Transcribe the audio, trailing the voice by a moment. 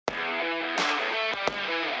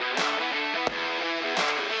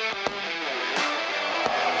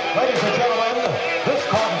Ladies and gentlemen, this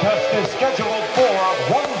contest is scheduled for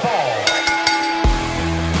one fall.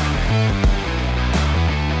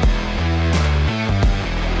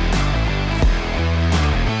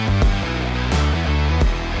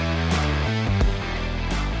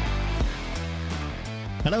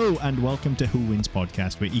 Hello and welcome to Who Wins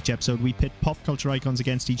Podcast, where each episode we pit pop culture icons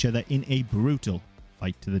against each other in a brutal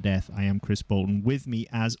fight to the death. I am Chris Bolton. With me,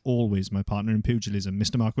 as always, my partner in pugilism,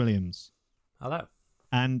 Mr. Mark Williams. Hello.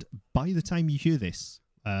 And by the time you hear this,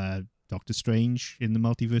 Doctor Strange in the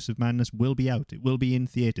Multiverse of Madness will be out. It will be in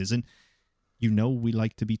theatres. And you know we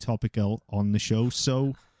like to be topical on the show,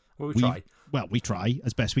 so... we try. Well, we try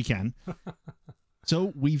as best we can.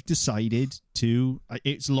 So we've decided to...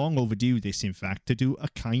 It's long overdue, this, in fact, to do a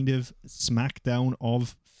kind of smackdown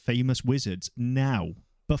of famous wizards. Now,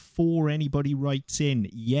 before anybody writes in,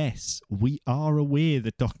 yes, we are aware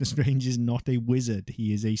that Doctor Strange is not a wizard.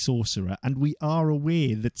 He is a sorcerer. And we are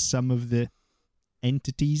aware that some of the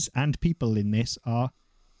entities and people in this are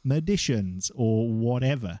magicians or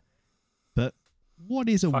whatever. But what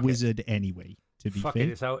is a wizard anyway, to be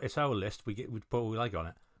fair? It's our list. We put what we like on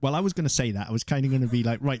it. Well, I was going to say that. I was kind of going to be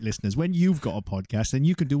like, right, listeners, when you've got a podcast, then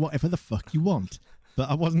you can do whatever the fuck you want. But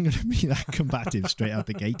I wasn't going to be that combative straight out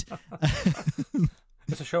the gate.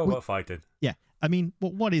 It's a show about fighting. Yeah. I mean,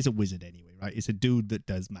 what is a wizard anyway, right? It's a dude that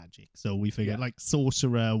does magic. So we figured like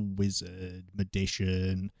sorcerer, wizard,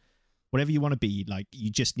 magician, whatever you want to be. Like, you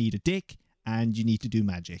just need a dick and you need to do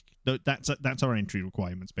magic. That's our entry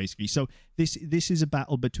requirements, basically. So this is a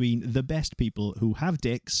battle between the best people who have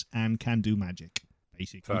dicks and can do magic.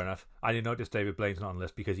 Basically. Fair enough. I didn't notice David Blaine's not on the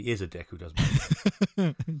list because he is a dick who does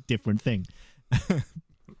magic. Different thing.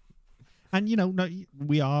 And, you know,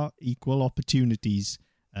 we are equal opportunities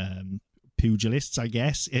pugilists, I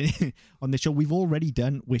guess, on the show. We've already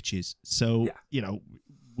done witches. So, you know,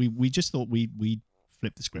 we just thought we'd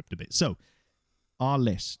flip the script a bit. So, our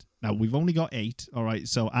list. Now, we've only got 8, all right?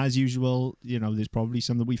 So, as usual, you know, there's probably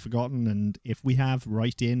some that we've forgotten. And if we have,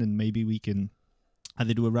 write in and maybe we can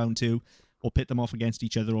either do a round 2 or pit them off against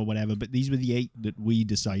each other or whatever. But these were the 8 that we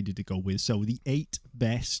decided to go with. So, the 8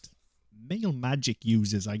 best male magic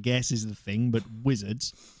users, I guess, is the thing, but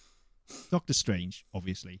wizards. Doctor Strange,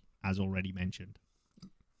 obviously, as already mentioned.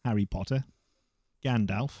 Harry Potter.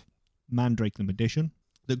 Gandalf. Mandrake the Magician.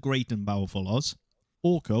 The Great and Powerful Oz.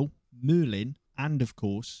 Orko. Merlin. And, of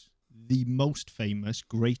course, the most famous,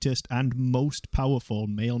 greatest, and most powerful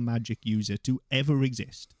male magic user to ever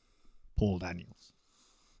exist. Paul Daniels.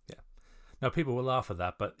 Now, people will laugh at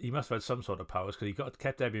that, but he must have had some sort of powers because he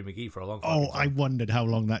kept Debbie McGee for a long time. Oh, I wondered how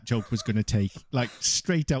long that joke was going to take. Like,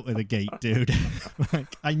 straight out of the gate, dude. Like,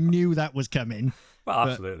 I knew that was coming. Well,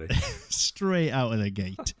 absolutely. Straight out of the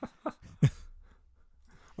gate.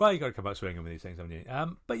 Well, you got to come out swinging with these things, haven't you?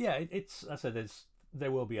 But yeah, it's. I said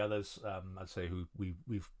there will be others. I'd say who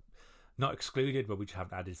we've not excluded, but we just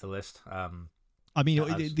haven't added to the list. I mean,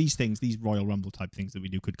 these things, these Royal Rumble type things that we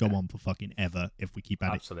do could go on for fucking ever if we keep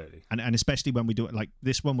at it. Absolutely. And especially when we do it like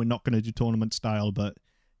this one, we're not going to do tournament style, but,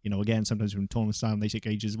 you know, again, sometimes we're in tournament style and they take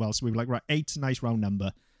ages as well. So we were like, right, 8's a nice round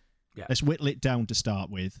number. Yeah. Let's whittle it down to start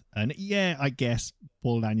with. And yeah, I guess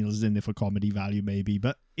Paul Daniels is in there for comedy value maybe,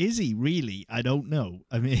 but is he really? I don't know.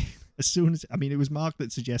 I mean, it was Mark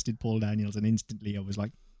that suggested Paul Daniels and instantly I was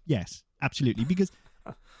like, yes, absolutely. Because...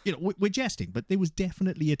 you know, we're jesting, but there was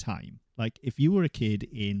definitely a time, like if you were a kid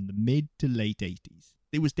in the mid to late 80s,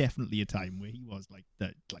 there was definitely a time where he was like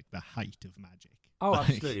the height of magic. Oh,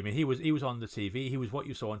 absolutely. I mean, he was on the TV. He was what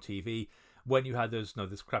you saw on TV when you had those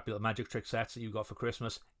crappy little magic trick sets that you got for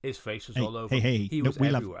Christmas. His face was all over. He was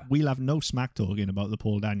everywhere. We'll have no smack talking about the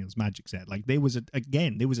Paul Daniels magic set. Like there was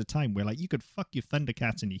a time where like you could fuck your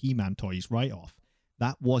Thundercats and your He-Man toys right off.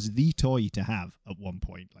 That was the toy to have at one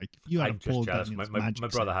point. Like if you had I'm a Paul just Daniels my magic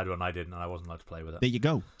brother set, had one, I didn't, and I wasn't allowed to play with it. There you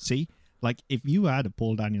go. See, like if you had a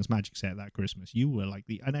Paul Daniels magic set that Christmas, you were like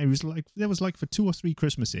and it was like there was like for 2 or 3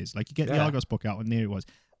 Christmases. Like you get the Argos book out, and there it was.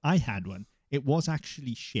 I had one. It was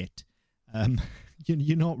actually shit.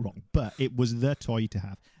 You're not wrong, but it was the toy to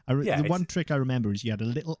have. The one trick I remember is you had a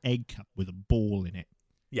little egg cup with a ball in it.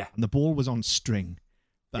 Yeah, and the ball was on string,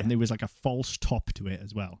 and there was like a false top to it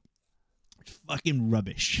as well. Fucking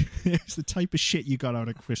rubbish. It's the type of shit you got out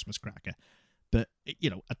of Christmas cracker. But, you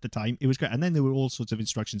know, at the time, it was great. And then there were all sorts of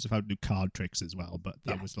instructions of how to do card tricks as well. But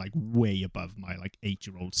that was, like, way above my, like,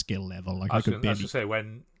 8-year-old skill level. Like, I could barely... I was going to say,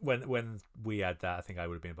 when we had that, I think I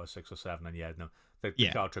would have been about 6 or 7. And, the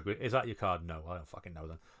card trick, is that your card? No, I don't fucking know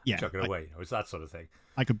then. Yeah. Chuck it away. It's that sort of thing.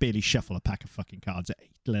 I could barely shuffle a pack of fucking cards at 8,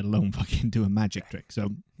 let alone fucking do a magic trick.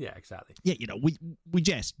 So... yeah, exactly. Yeah, you know, we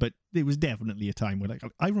jest, but there was definitely a time where, like,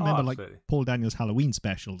 I remember, like, Paul Daniels' Halloween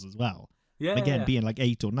specials as well. Yeah. Again, being like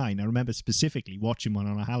 8 or 9, I remember specifically watching one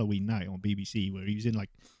on a Halloween night on BBC where he was in like,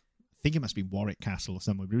 I think it must be Warwick Castle or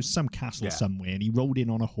somewhere, but it was some castle somewhere, and he rode in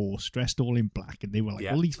on a horse dressed all in black, and they were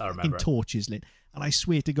like all these fucking torches lit, and I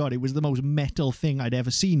swear to God, it was the most metal thing I'd ever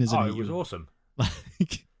seen as an 8-year-old. It was awesome.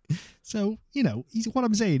 Like, so, you know, what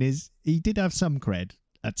I'm saying is he did have some cred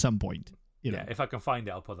at some point. You know? If I can find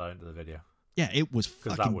it, I'll put that into the video. Yeah, it was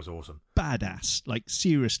fucking that was awesome. Badass. Like,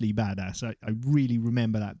 seriously badass. I really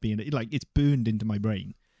remember that being, like, it's burned into my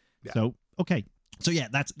brain. Yeah. So, okay. So, yeah,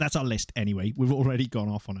 that's our list anyway. We've already gone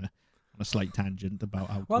off on a slight tangent about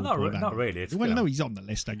how Well, not really. It's, no, he's on the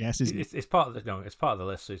list, I guess, isn't it? It's part of the, it's part of the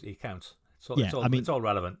list, so he counts. It's all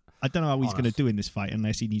relevant. I don't know how he's going to do in this fight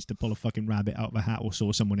unless he needs to pull a fucking rabbit out of a hat or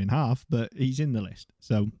saw someone in half, but he's in the list.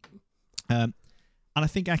 So, and I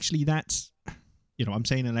think actually that's, you know, I'm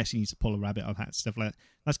saying unless he needs to pull a rabbit out of a hat, stuff like that.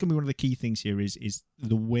 That's going to be one of the key things here is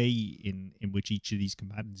the way in which each of these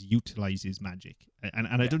combatants utilizes magic. And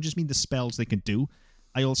I don't just mean the spells they can do.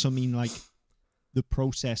 I also mean like the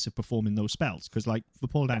process of performing those spells. Because like for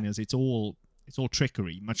Paul Daniels, it's all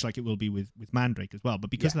trickery, much like it will be with Mandrake as well.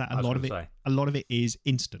 But because of that, a lot of it is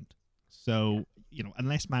instant. So, you know,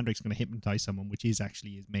 unless Mandrake's going to hypnotize someone, which is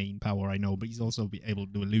actually his main power, I know, but he's also be able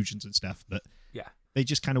to do illusions and stuff. But they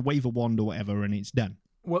just kind of wave a wand or whatever, and it's done.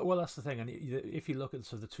 Well, that's the thing. And if you look at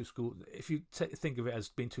the two schools, if you think of it as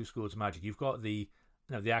being two schools of magic, you've got the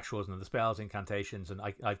actuals and the spells, incantations, and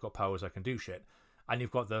I've got powers I can do shit, and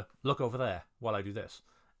you've got the look over there while I do this.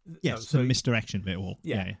 Yes, so the misdirection bit all.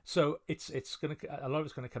 Yeah. So it's gonna, a lot of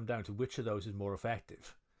it's going to come down to which of those is more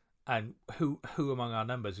effective, and who among our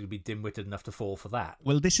numbers would be dim-witted enough to fall for that.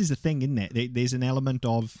 Well, this is the thing, isn't it? There's an element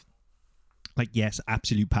of, like, yes,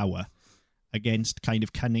 absolute power against kind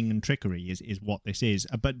of cunning and trickery is what this is.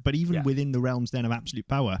 But even within the realms then of absolute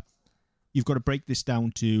power, you've got to break this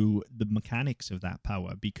down to the mechanics of that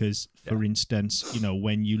power. Because, for instance, you know,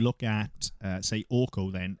 when you look at, say,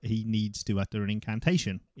 Orko, then he needs to utter an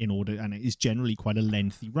incantation in order, and it is generally quite a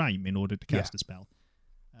lengthy rhyme in order to cast a spell.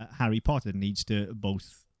 Harry Potter needs to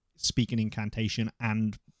both speak an incantation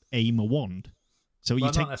and aim a wand. So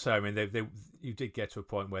not necessarily. I mean, you did get to a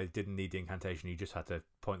point where you didn't need the incantation; you just had to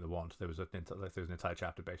point the wand. There was an entire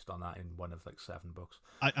chapter based on that in one of like 7 books.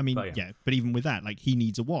 I mean, but even with that, like he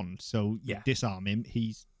needs a wand, so you disarm him,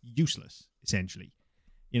 he's useless essentially.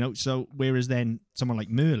 You know, so whereas then someone like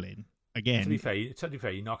Merlin, again, to be fair,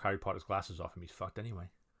 you knock Harry Potter's glasses off him, he's fucked anyway.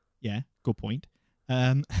 Yeah, good point.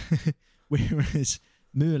 Whereas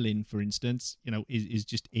Merlin, for instance, you know, is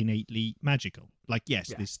just innately magical. Like,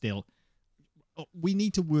 yes, there's still. We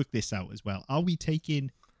need to work this out as well. Are we taking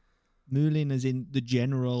Merlin as in the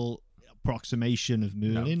general approximation of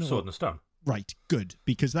Merlin? No, Sword and Stone. Right, good,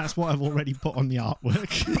 because that's what I've already put on the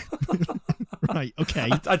artwork. Right, okay.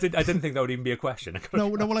 I didn't think that would even be a question. No,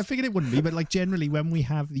 well, I figured it wouldn't be, but like generally when we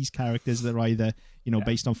have these characters that are either, you know,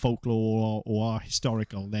 based on folklore or are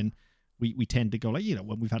historical, then we tend to go like, you know,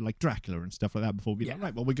 when we've had like Dracula and stuff like that before, we'd be like,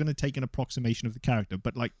 right, well, we're going to take an approximation of the character,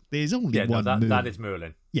 but like there's only one Merlin. That is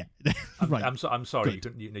Merlin. Yeah, right. I'm sorry,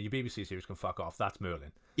 your BBC series can fuck off. That's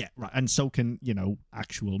Merlin. Yeah, right, and so can, you know,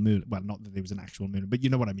 actual Merlin. Well, not that there was an actual Merlin, but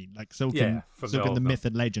you know what I mean. Like so can the myth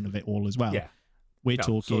and legend of it all as well. Yeah, we're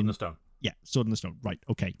talking Sword and the Stone. Yeah, Sword and the Stone. Right,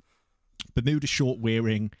 okay. Bermuda short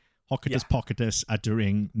wearing, Hocutus Pocketus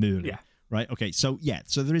uttering Merlin. Yeah. Right, okay, so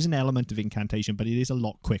there is an element of incantation, but it is a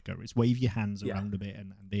lot quicker. It's wave your hands around a bit,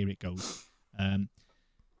 and there it goes.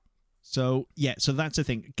 So that's the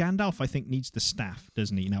thing. Gandalf, I think, needs the staff,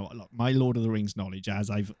 doesn't he? Now, look, my Lord of the Rings knowledge, as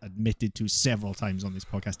I've admitted to several times on this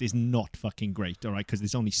podcast, is not fucking great, all right? Because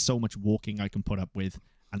there's only so much walking I can put up with,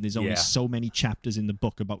 and there's only so many chapters in the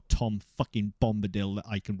book about Tom fucking Bombadil that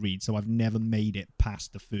I can read, so I've never made it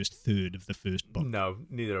past the first third of the first book. No,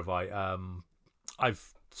 neither have I.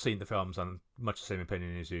 I've seen the films and much the same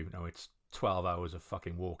opinion as you. No, it's 12 hours of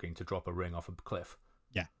fucking walking to drop a ring off a cliff.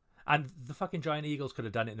 Yeah. And the fucking giant eagles could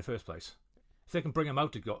have done it in the first place. If they can bring him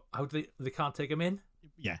out to go, how do they can't take him in?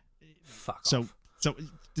 Yeah. Fuck off. So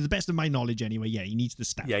to the best of my knowledge anyway, he needs the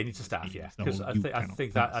staff. Yeah, he needs the staff, because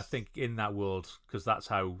I think in that world, because that's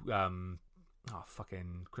how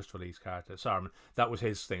fucking Christopher Lee's character, Saruman, that was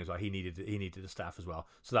his thing as well. He needed the staff as well.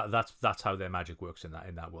 So that's how their magic works in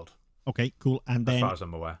that world. Okay, cool. And then, as far as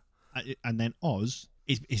I'm aware, and then Oz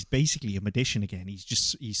is basically a magician again.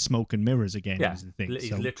 He's smoke and mirrors again. Yeah, is the thing.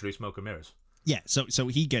 He's literally smoke and mirrors. Yeah, so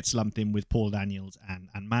he gets lumped in with Paul Daniels and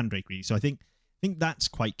Mandrake really. So I think that's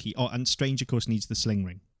quite key. Oh, and Strange of course needs the sling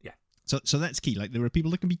ring. Yeah. So that's key. Like there are people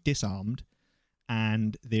that can be disarmed,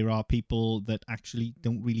 and there are people that actually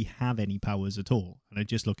don't really have any powers at all and are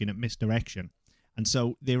just looking at misdirection. And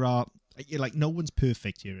so there are like no one's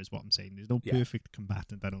perfect here, is what I'm saying. There's no perfect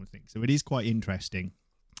combatant, I don't think. So it is quite interesting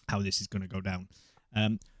how this is going to go down.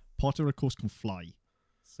 Potter, of course, can fly.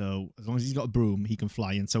 So as long as he's got a broom, he can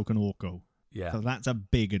fly, and so can Orko. Yeah. So that's a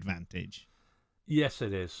big advantage. Yes,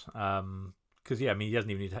 it is. Because he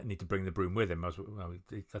doesn't even need to bring the broom with him. I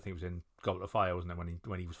think it was in Goblet of Fire, wasn't it?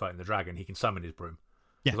 When he was fighting the dragon, he can summon his broom.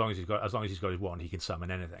 Yeah. As long as he's got his wand, he can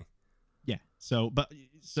summon anything. Yeah. So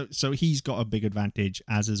he's got a big advantage,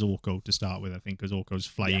 as is Orko to start with. I think because Orko's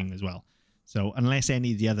flying as well. So unless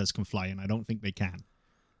any of the others can fly, and I don't think they can,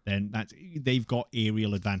 then they've got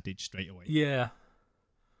aerial advantage straight away. Yeah.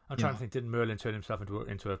 I'm trying to think. Didn't Merlin turn himself into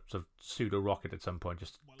a sort of pseudo rocket at some point?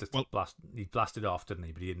 He blasted off, didn't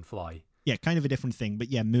he? But he didn't fly. Yeah, kind of a different thing. But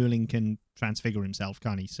yeah, Merlin can transfigure himself,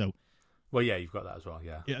 can't he? So, well, yeah, you've got that as well.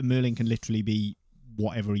 Yeah, Merlin can literally be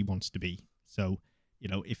whatever he wants to be. So,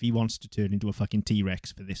 if he wants to turn into a fucking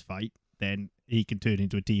T-Rex for this fight, then he can turn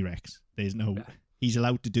into a T-Rex. There's no. Yeah. He's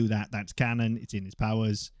allowed to do that. That's canon. It's in his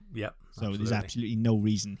powers. Yep. So there's absolutely no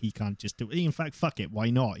reason he can't just do it. In fact, fuck it. Why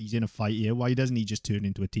not? He's in a fight here. Why doesn't he just turn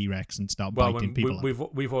into a T-Rex and start biting people?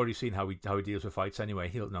 We've already seen how he deals with fights anyway.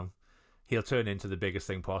 He'll turn into the biggest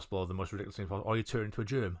thing possible, or the most ridiculous thing possible, or he'll turn into a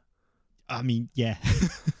germ. I mean, yeah.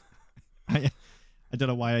 I don't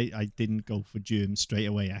know why I didn't go for germ straight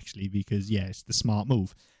away, actually, because it's the smart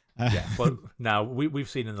move. Yeah. Well, now we've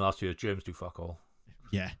seen in the last few years germs do fuck all.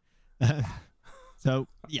 Yeah. So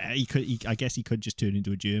yeah, I guess he could just turn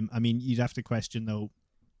into a germ. I mean, you'd have to question though,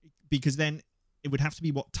 because then it would have to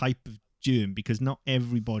be what type of germ, because not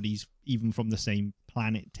everybody's even from the same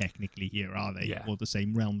planet technically here, are they? Yeah. Or the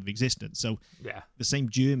same realm of existence. So yeah, the same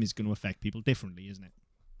germ is going to affect people differently, isn't it?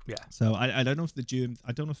 Yeah. So I don't know if the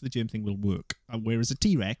germ thing will work. Whereas a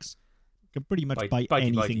T-Rex can pretty much bite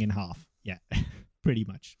anything in half. Yeah, pretty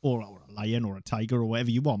much, or a lion or a tiger or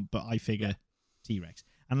whatever you want. But I figure T-Rex.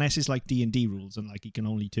 Unless it's like D&D rules and like he can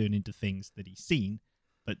only turn into things that he's seen,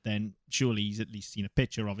 but then surely he's at least seen a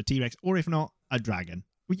picture of a T-Rex, or if not, a dragon.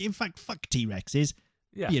 In fact, fuck T-Rexes.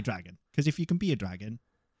 Yeah. Be a dragon. Because if you can be a dragon,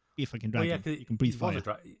 be a fucking dragon. You can breathe fire.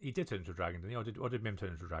 He did turn into a dragon, didn't he? Or did Mim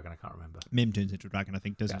turn into a dragon? I can't remember. Mim turns into a dragon, I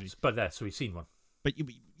think, doesn't he? But so he's seen one. But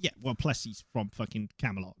well, plus he's from fucking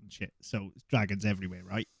Camelot and shit, so dragons everywhere,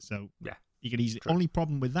 right? So yeah, you can easily. Only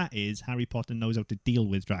problem with that is Harry Potter knows how to deal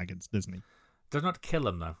with dragons, doesn't he? Does not kill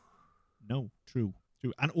them, though. No, true.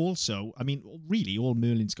 And also, I mean, really, all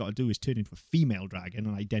Merlin's got to do is turn into a female dragon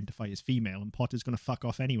and identify as female, and Potter's going to fuck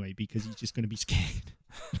off anyway because he's just going to be scared.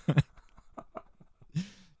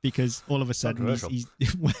 Because all of a sudden, he's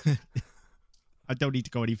I don't need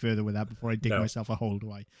to go any further with that before I dig myself a hole, do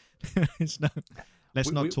I? It's not... Let's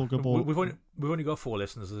not talk about. We've only got 4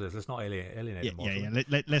 listeners. Let's not alienate them.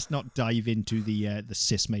 Yeah. Let's not dive into the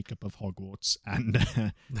cis makeup of Hogwarts and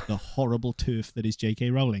the horrible turf that is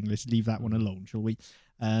J.K. Rowling. Let's leave that one alone, shall we?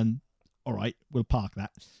 All right, we'll park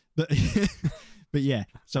that. But yeah,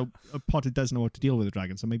 so Potter does know how to deal with a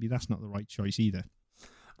dragon, so maybe that's not the right choice either.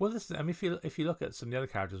 Well, listen, I mean, if you look at some of the other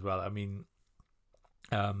characters as well, I mean,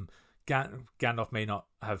 Gandalf may not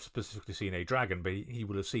have specifically seen a dragon, but he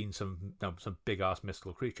will have seen some big ass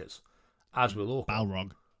mystical creatures, as will Orko.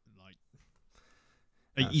 Balrog,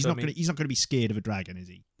 he's not going to be scared of a dragon, is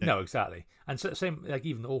he? No, exactly. And so, same like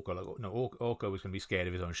even Orko. Orko was going to be scared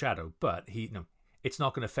of his own shadow, but it's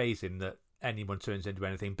not going to faze him that anyone turns into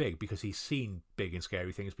anything big because he's seen big and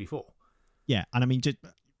scary things before. Yeah, and I mean, just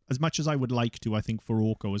as much as I would like to, I think for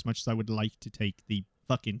Orko, as much as I would like to take the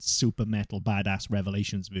fucking super metal badass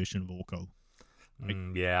Revelations version of Orko. Right?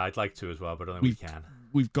 Yeah, I'd like to as well, but I don't think we can.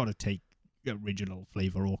 We've got to take the original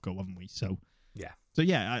flavor Orko, haven't we? So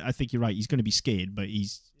yeah, I think you're right. He's going to be scared, but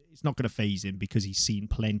it's not going to faze him because he's seen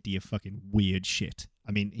plenty of fucking weird shit.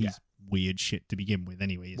 I mean, he's weird shit to begin with,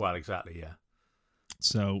 anyway. Well, exactly, yeah.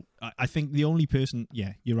 So I think the only person,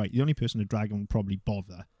 you're right. The only person a dragon would probably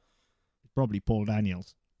bother is probably Paul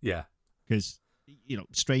Daniels. Yeah, because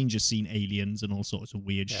Strange has seen aliens and all sorts of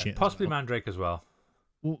weird shit. Possibly Mandrake as well.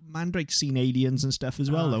 Well, Mandrake's seen aliens and stuff as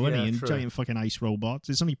well, though, hasn't he? And giant fucking ice robots.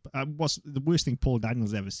 It's only what's the worst thing Paul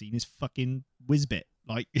Daniels ever seen is fucking Whizbit.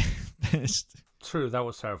 Like, true, that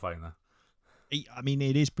was terrifying, though. I mean,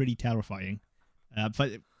 it is pretty terrifying.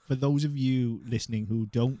 For those of you listening who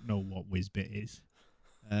don't know what Whizbit is,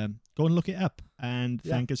 go and look it up and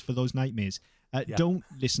thank us for those nightmares. Don't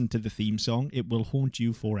listen to the theme song; it will haunt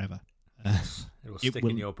you forever. It will stick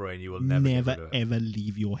in your brain. You will never ever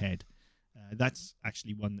leave your head. That's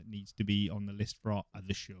actually one that needs to be on the list for our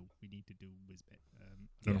other show. We need to do Whizbit. I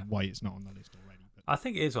don't know why it's not on the list already. But I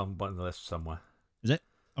think it is on one of the lists somewhere. Is it?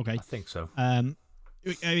 Okay. I think so. I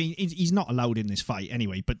mean, he's not allowed in this fight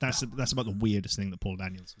anyway, but that's about the weirdest thing that Paul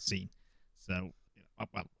Daniels has seen. So,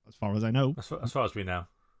 well, as far as I know. As far as we know.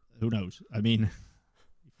 Who knows? I mean,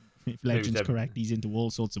 if Legend's correct, he's into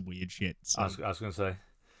all sorts of weird shit. So. I was going to say.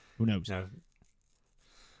 Who knows?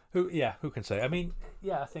 Who can say? I mean,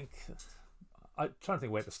 I think... I'm trying to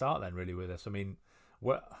think where to start then, really, with this. I mean,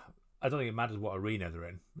 I don't think it matters what arena they're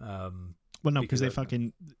in. Well, no, because they're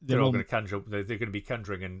all going to conjure up. They're going to be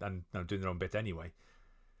conjuring and doing their own bit anyway.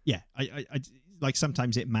 Yeah, I like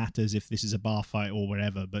sometimes it matters if this is a bar fight or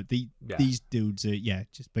wherever, but these dudes are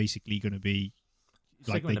just basically going to be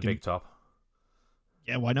like they can, big top.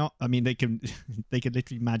 Yeah, why not? I mean, they can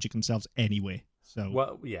literally magic themselves anywhere. So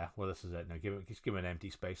well, this is it. No, give them an empty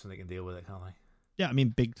space and they can deal with it, can't they? Yeah, I mean,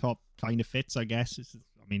 big top kind of fits, I guess. It's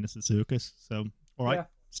a circus, so all right,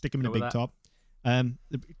 stick them in a big top. Of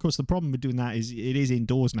course, the problem with doing that is it is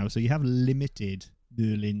indoors now, so you have limited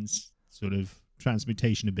Merlin's sort of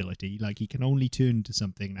transmutation ability. Like, he can only turn into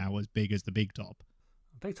something now as big as the big top.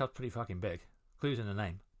 Big top's pretty fucking big. Clues in the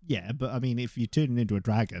name. Yeah, but I mean, if you turn it into a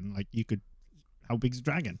dragon, like, you could... How big's a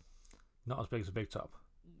dragon? Not as big as a big top.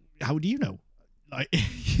 How do you know? Like,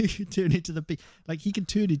 you could turn into the big... Like, he could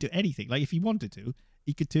turn into anything. Like, if he wanted to,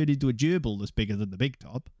 he could turn into a gerbil that's bigger than the big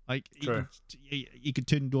top. Like, he could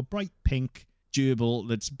turn into a bright pink gerbil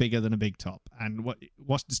that's bigger than a big top. And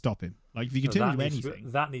what's to stop him? Like, if you could turn into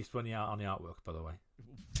anything... That needs to be on the artwork, by the way.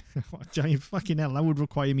 Giant fucking hell, that would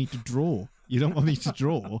require me to draw. You don't want me to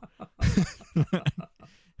draw?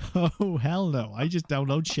 Oh, hell no. I just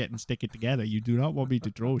download shit and stick it together. You do not want me to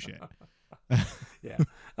draw shit. Yeah.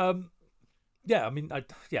 I mean,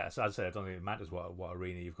 as I said, I don't think it matters what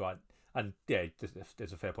arena you've got. And yeah,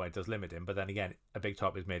 there's a fair point. It does limit him. But then again, a big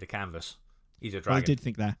top is made of canvas. He's a dragon. Well, I did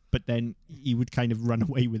think that. But then he would kind of run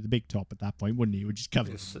away with the big top at that point, wouldn't he? He would just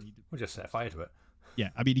cover it. We'll just set fire to it. Yeah,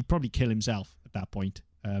 I mean, he'd probably kill himself at that point.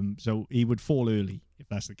 So he would fall early if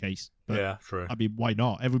that's the case. But, yeah, true. I mean, why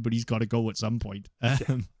not? Everybody's got to go at some point.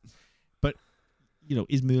 But,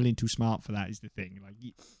 is Merlin too smart for that is the thing. Like,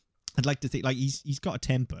 I'd like to think, like, he's got a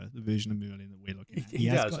temper, the version of Merlin that we're looking at. He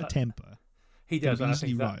has got a temper. He does. And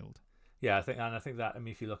easily riled. Yeah, I think that, I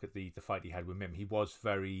mean, if you look at the fight he had with Mim, he was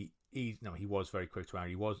very quick to anger.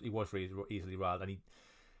 He was very easily riled. And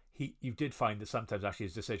you did find that sometimes actually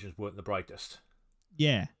his decisions weren't the brightest.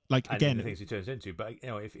 Yeah, like, and again, the things he turns into. But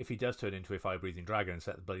if he does turn into a fire-breathing dragon and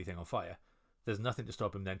set the bloody thing on fire, there's nothing to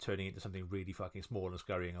stop him then turning into something really fucking small and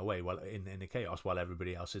scurrying away while in the chaos, while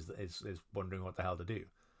everybody else is wondering what the hell to do.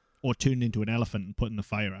 Or turn into an elephant and putting the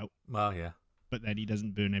fire out. Well, yeah. But then he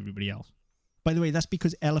doesn't burn everybody else. By the way, that's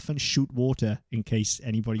because elephants shoot water, in case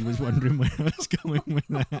anybody was wondering where I was going with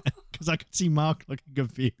that. Because I could see Mark looking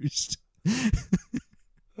confused.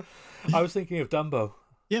 I was thinking of Dumbo.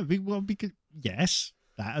 Yeah, well, because yes,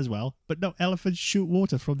 that as well. But no, elephants shoot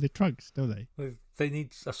water from their trunks, don't they? They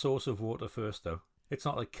need a source of water first, though. It's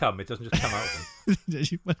not like cum; it doesn't just come out of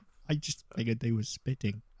them. Well, I just figured they were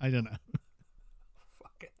spitting. I don't know.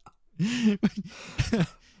 Fuck it.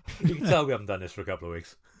 You can tell we haven't done this for a couple of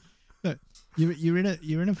weeks. Look, you're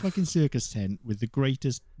in a fucking circus tent with the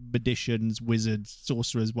greatest magicians, wizards,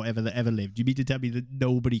 sorcerers, whatever that ever lived. You mean to tell me that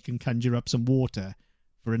nobody can conjure up some water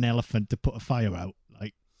for an elephant to put a fire out?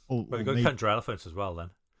 Like, well, you've got to conjure elephants as well, then.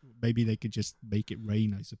 Maybe they could just make it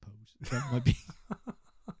rain, I suppose. That might be.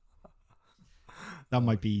 That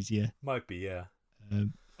might be easier. Might be, yeah.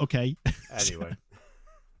 Okay.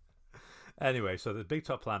 Anyway, so the big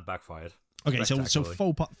top plan backfired. Okay, so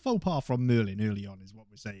faux pas from Merlin early on is what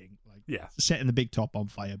we're saying. Like, setting the big top on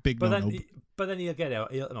fire, but then he'll get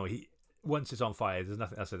out. Once it's on fire, there's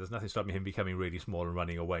nothing stopping him becoming really small and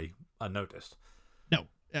running away unnoticed. No,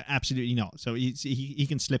 absolutely not. So he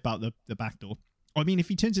can slip out the back door. I mean, if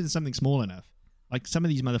he turns into something small enough, like some of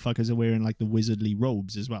these motherfuckers are wearing like the wizardly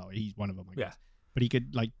robes as well. He's one of them, I guess. But he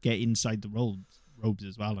could like get inside the robes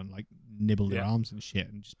as well and like nibble their arms and shit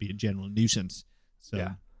and just be a general nuisance. So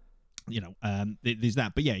there's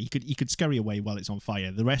that. But yeah, he could scurry away while it's on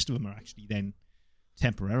fire. The rest of them are actually then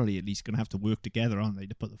temporarily at least going to have to work together, aren't they,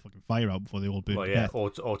 to put the fucking fire out before they all burn to death. Or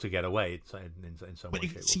to get away in some way,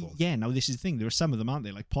 shape, or form. Yeah, now this is the thing. There are some of them, aren't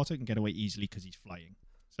they? Like Potter can get away easily because he's flying.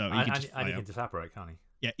 So he can disapparate, can't he?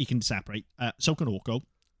 Yeah, he can disapparate. So can Orko.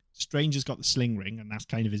 Strange has got the sling ring, and that's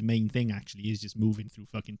kind of his main thing, actually, is just moving through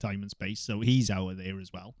fucking time and space. So he's out of there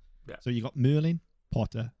as well. Yeah. So you got Merlin,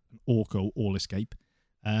 Potter, and Orko all escape.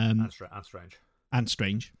 And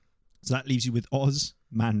Strange. So that leaves you with Oz,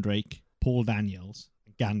 Mandrake, Paul Daniels,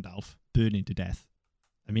 and Gandalf burning to death.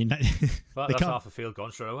 I mean, that's half a field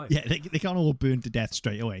gone straight away. Yeah, they can't all burn to death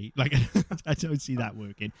straight away. Like, I don't see that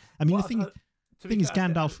working. I mean, the thing is,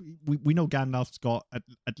 Gandalf, we know Gandalf's got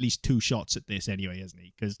at least 2 shots at this anyway, hasn't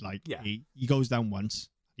he? Because, he goes down once,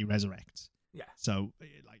 he resurrects. Yeah. So,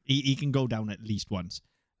 he can go down at least once.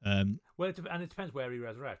 Well, and it depends where he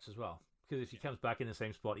resurrects as well. Because if he comes back in the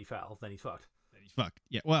same spot he fell, then he's fucked.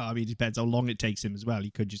 Yeah, well, I mean, it depends how long it takes him as well. He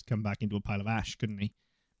could just come back into a pile of ash, couldn't he?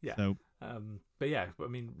 Yeah. So, but yeah, I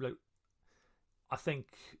mean, look, I think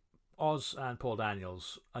Oz and Paul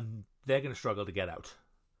Daniels, and they're going to struggle to get out.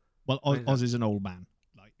 Well, Oz is an old man.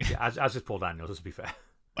 Yeah, as is Paul Daniels, to be fair.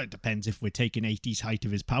 Well, it depends if we're taking 80s height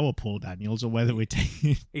of his power, Paul Daniels, or whether we're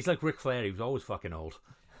taking... He's like Ric Flair. He was always fucking old.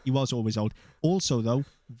 He was always old. Also, though,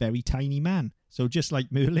 very tiny man. So just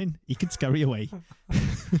like Merlin, he could scurry away.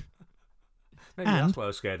 Maybe that's why I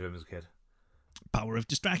was scared of him as a kid. Power of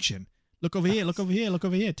distraction. Look over here, look over here, look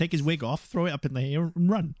over here. Take his wig off, throw it up in the air, and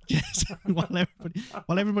run. Yes.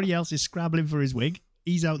 while everybody else is scrabbling for his wig,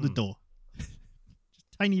 he's out the door. Just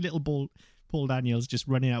tiny little Paul Daniels just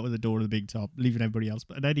running out of the door of the big top, leaving everybody else.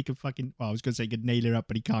 But then he could fucking... Well, I was going to say he could nail it up,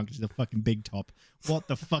 but he can't because he's a fucking big top. What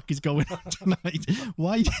the fuck is going on tonight?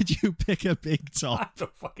 Why did you pick a big top? I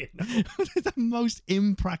don't fucking know. The most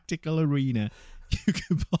impractical arena you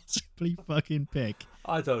could possibly fucking pick.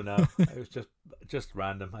 I don't know. It was just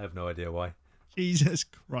random. I have no idea why. Jesus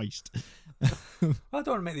Christ. I don't want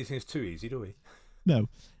to make these things too easy, do we? No.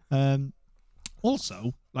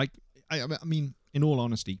 Also, like, I mean, in all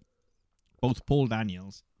honesty, both Paul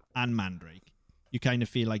Daniels and Mandrake, you kind of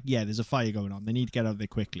feel like, yeah, there's a fire going on. They need to get out of there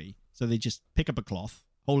quickly. So they just pick up a cloth,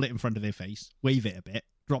 hold it in front of their face, wave it a bit,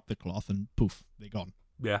 drop the cloth, and poof, they're gone.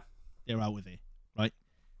 Yeah. They're out of there, right?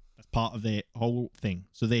 That's part of their whole thing.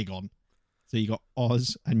 So they're gone. So you got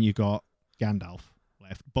Oz and you got Gandalf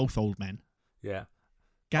left, both old men. Yeah.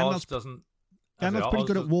 Gandalf's pretty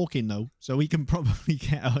good at walking, though, so he can probably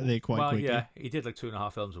get out of there quite quickly. Yeah, he did like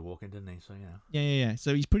 2.5 films of walking, didn't he? So, yeah. Yeah.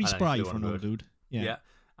 So he's pretty spry for an old dude. Yeah.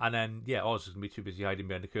 And then, Oz is going to be too busy hiding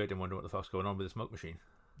behind the curtain, wondering what the fuck's going on with the smoke machine.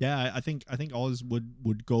 Yeah, I think Oz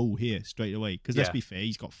would go here straight away, because let's be fair,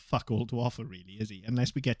 he's got fuck all to offer, really, is he?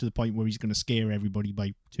 Unless we get to the point where he's going to scare everybody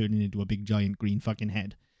by turning into a big giant green fucking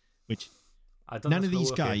head, which none of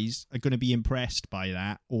these guys are going to be impressed by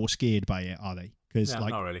that or scared by it, are they? Because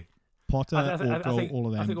not really. Potter, Orko, all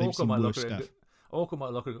of them, I think they've Orko seen might worse look stuff. Orko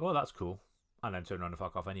might look at it, oh, that's cool, and then turn around and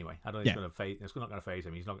fuck off anyway. I don't think it's not going to phase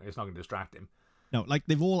him. It's not going to distract him. No, like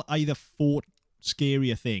they've all either fought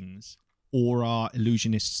scarier things or are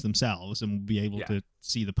illusionists themselves and will be able to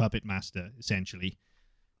see the puppet master, essentially.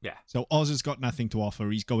 Yeah. So Oz has got nothing to offer.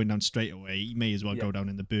 He's going down straight away. He may as well go down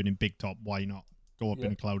in the burning big top. Why not? Go up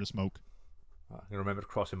in a cloud of smoke. I'm going to remember to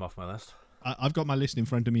cross him off my list. I've got my list in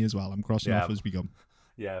front of me as well. I'm crossing off as we go.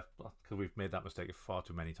 Yeah, because we've made that mistake far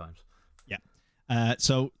too many times. Yeah.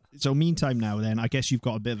 So meantime now then, I guess you've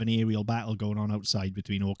got a bit of an aerial battle going on outside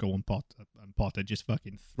between Orko and Potter just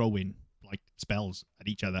fucking throwing like spells at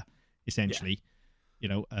each other, essentially. You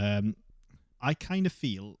know, I kind of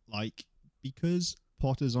feel like because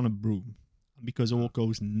Potter's on a broom and because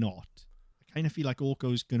Orko's not, I kind of feel like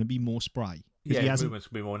Orko's going to be more spry. Yeah, his movement's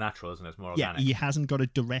going to be more natural, isn't it? It's more organic. Yeah, he hasn't got a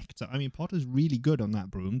director. I mean, Potter's really good on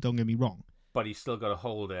that broom, don't get me wrong. But he's still got to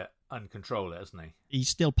hold it and control it, hasn't he? He's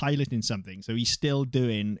still piloting something, so he's still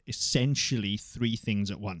doing essentially 3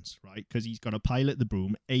 things at once, right? Because he's got to pilot the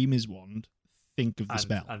broom, aim his wand, think of the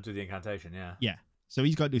spell. And do the incantation, yeah. Yeah. So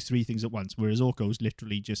he's got to do 3 things at once, whereas Orko's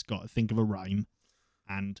literally just got to think of a rhyme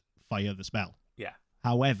and fire the spell. Yeah.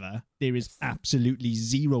 However, there is absolutely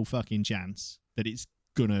zero fucking chance that it's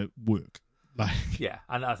gonna work. Like, yeah,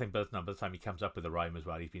 and I think by the time he comes up with a rhyme as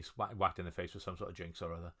well, he's been whacked in the face with some sort of jinx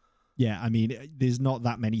or other. Yeah, I mean, there's not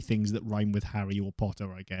that many things that rhyme with Harry or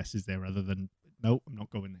Potter, I guess, is there, other than... No, I'm not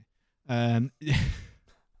going there. I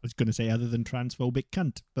was going to say other than transphobic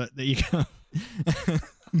cunt, but there you go.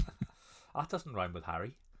 That doesn't rhyme with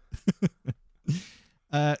Harry.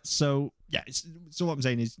 So what I'm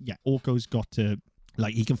saying is, Orko's got to...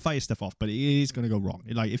 Like, he can fire stuff off, but it is going to go wrong.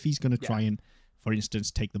 Like, if he's going to try and, for instance,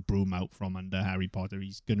 take the broom out from under Harry Potter,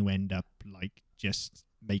 he's going to end up, like, just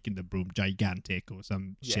making the broom gigantic or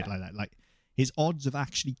some shit like that. Like, his odds of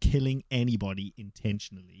actually killing anybody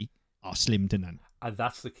intentionally are slim to none. And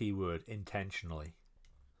that's the key word, intentionally.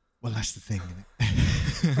 Well, that's the thing,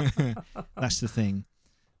 isn't it? That's the thing.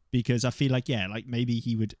 Because I feel like, like, maybe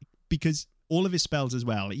he would... Because all of his spells as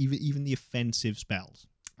well, even the offensive spells,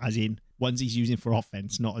 as in ones he's using for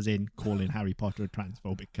offense, not as in calling Harry Potter a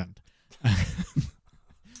transphobic cunt.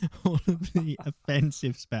 All of the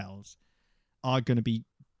offensive spells are going to be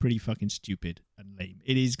pretty fucking stupid and lame.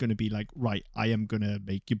 It is going to be like, right, I am going to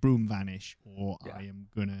make your broom vanish, or I am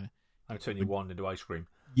going to... I'm turn your wand into ice cream.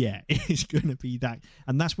 Yeah, it's going to be that.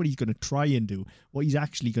 And that's what he's going to try and do. What he's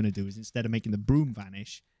actually going to do is, instead of making the broom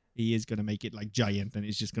vanish, he is going to make it like giant, and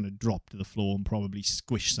it's just going to drop to the floor and probably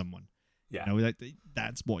squish someone. Yeah, you know,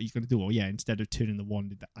 that's what he's going to do. Or instead of turning the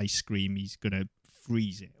wand into ice cream, he's going to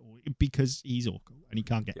freeze it, because he's Orko and he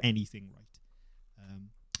can't get anything right.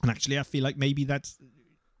 And actually, I feel like maybe that's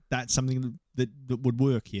something that would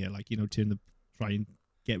work here. Like, try and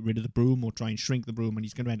get rid of the broom or try and shrink the broom, and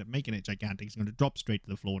he's going to end up making it gigantic. He's going to drop straight to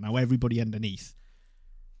the floor. Now everybody underneath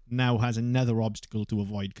now has another obstacle to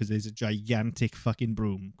avoid because there's a gigantic fucking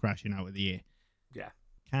broom crashing out of the air. Yeah.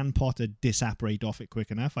 Can Potter disapparate off it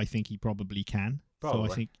quick enough? I think he probably can. Probably.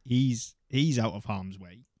 So I think he's out of harm's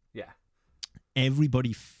way. Yeah.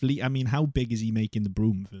 Everybody flee. I mean, how big is he making the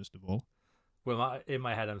broom, first of all? Well, in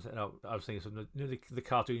my head, I was thinking something. The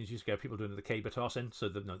cartoons used to get people doing the caber tossing, so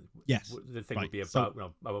the thing would be about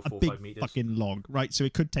about 4 or 5 meters. Fucking log, right? So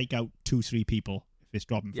it could take out 2-3 people if it's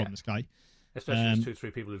dropping from the sky. Especially if it's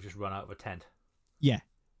 2-3 people who've just run out of a tent. Yeah.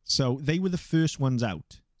 So they were the first ones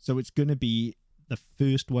out. So it's going to be the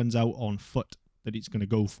first ones out on foot that it's going to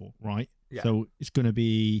go for, right? Yeah. So it's going to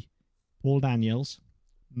be Paul Daniels,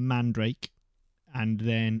 Mandrake, and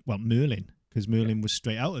then Merlin. Because Merlin was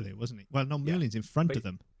straight out of there, wasn't he? Well, no, Merlin's in front of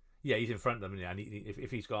them. Yeah, he's in front of them. Yeah, and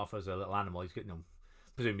if he's got off as a little animal, he's getting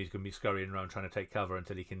presumably he's going to be scurrying around trying to take cover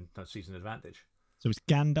until he can seize an advantage. So it's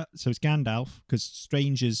Gandalf, because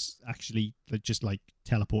Strange is actually just like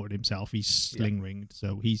teleported himself. He's sling ringed,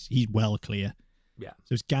 so he's well clear. Yeah.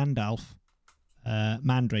 So it's Gandalf,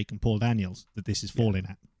 Mandrake, and Paul Daniels that this is falling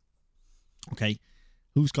at. Okay.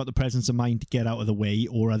 Who's got the presence of mind to get out of the way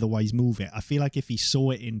or otherwise move it? I feel like if he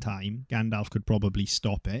saw it in time, Gandalf could probably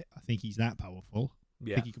stop it. I think he's that powerful.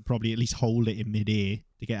 Yeah. I think he could probably at least hold it in midair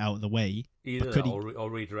to get out of the way. Either that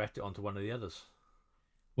or redirect it onto one of the others.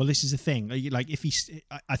 Well, this is the thing. Like, if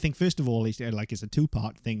I think first of all, it's a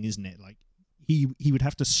 2-part thing, isn't it? Like, he would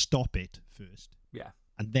have to stop it first. Yeah.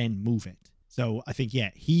 And then move it. So I think,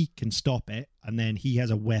 he can stop it, and then he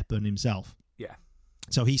has a weapon himself. Yeah.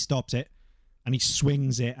 So he stops it. And he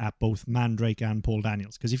swings it at both Mandrake and Paul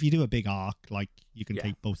Daniels. Because if you do a big arc, like, you can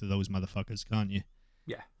take both of those motherfuckers, can't you?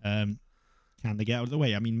 Yeah. Can they get out of the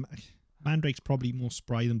way? I mean, Mandrake's probably more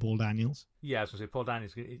spry than Paul Daniels. Yeah, I was going to say, Paul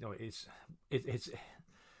Daniels,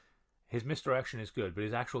 his misdirection is good, but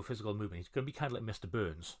his actual physical movement, he's going to be kind of like Mr.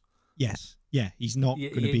 Burns. Yes. Yeah, he's not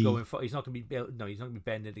going to be... he's not going to be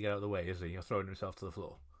bending to get out of the way, is he? You're throwing himself to the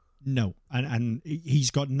floor. No. And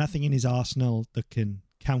he's got nothing in his arsenal that can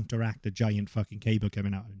counteract a giant fucking cable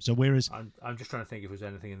coming out of him. So whereas I'm just trying to think if there's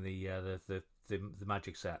anything in the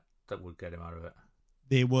magic set that would get him out of it.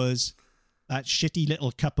 There was that shitty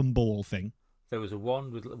little cup and ball thing. There was a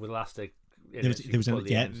wand with elastic. There was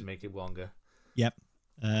the ends to make it longer. Yep.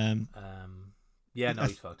 He's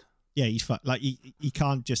fucked. Yeah, he's fucked. Like he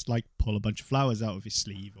can't just like pull a bunch of flowers out of his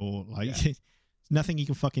sleeve or like nothing he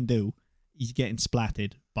can fucking do. He's getting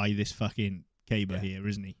splattered by this fucking cable here,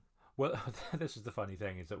 isn't he? Well, this is the funny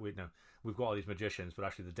thing, is that we've got all these magicians, but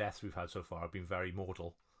actually the deaths we've had so far have been very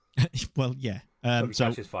mortal. Well, yeah. So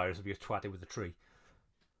catches fire, so be twatted with a tree.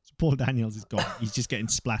 So Paul Daniels is gone. He's just getting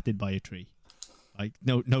splattered by a tree. Like,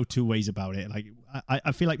 no two ways about it. Like,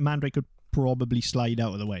 I feel like Mandrake could probably slide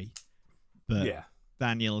out of the way. But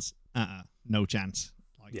Daniels, no chance.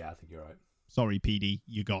 Like, yeah, I think you're right. Sorry, PD,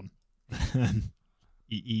 you're gone.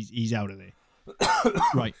 he's out of there.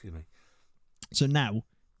 Right. Excuse me. So now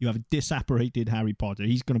you have a disapparated Harry Potter.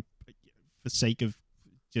 He's going to, for sake of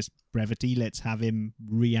just brevity, let's have him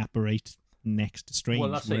reapparate next to Strange,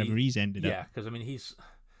 wherever he's ended up. Yeah, because I mean, he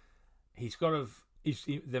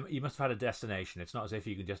must have had a destination. It's not as if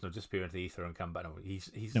you can just disappear into the ether and come back. No, he's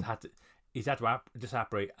had to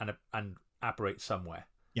disapparate and apparate somewhere.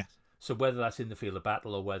 Yes. So whether that's in the field of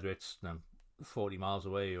battle or whether it's 40 miles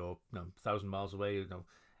away or 1,000 miles away,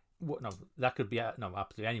 that could be up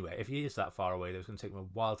to anywhere. If he is that far away, it's going to take him a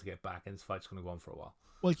while to get back, and this fight's going to go on for a while.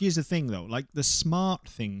 Well, here's the thing, though. Like, the smart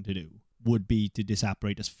thing to do would be to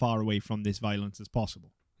disapparate as far away from this violence as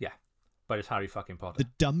possible. Yeah, but it's Harry fucking Potter. The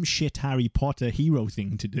dumb shit Harry Potter hero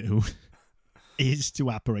thing to do is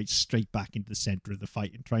to apparate straight back into the center of the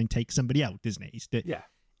fight and try and take somebody out, isn't it?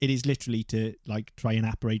 It is literally to like try and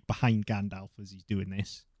apparate behind Gandalf as he's doing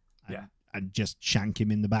this, and just shank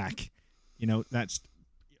him in the back. That's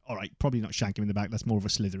all right. Probably not shank him in the back. That's more of a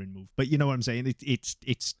Slytherin move. But you know what I'm saying?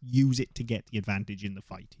 It's use it to get the advantage in the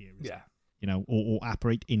fight here. Or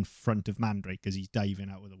apparate in front of Mandrake as he's diving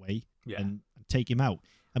out of the way and take him out.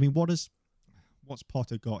 I mean, what's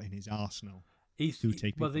Potter got in his arsenal to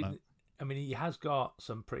take people out? I mean, he has got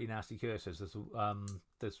some pretty nasty curses.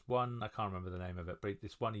 There's one, I can't remember the name of it, but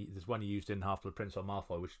there's one he used in Half-Blood Prince on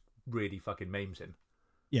Malfoy, which really fucking maims him.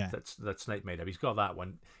 Yeah, that Snape made up. He's got that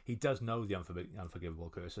one. He does know the unforgivable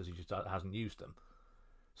curses. He just hasn't used them.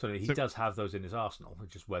 So he does have those in his arsenal,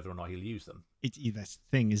 just whether or not he'll use them. That's the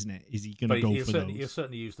thing, isn't it? Is he going to go for those? He'll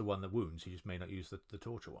certainly use the one that wounds. He just may not use the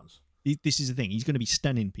torture ones. This is the thing. He's going to be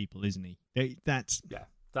stunning people, isn't he? That's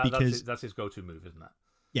his go-to move, isn't it?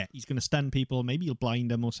 Yeah, he's going to stun people. Maybe he'll blind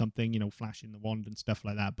them or something, flashing the wand and stuff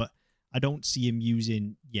like that. But I don't see him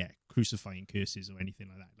using, crucifying curses or anything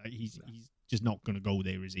like that. Like he's just not going to go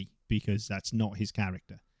there, is he? Because that's not his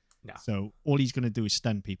character. No. So all he's going to do is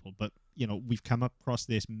stun people. But, we've come across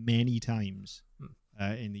this many times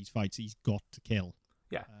in these fights. He's got to kill.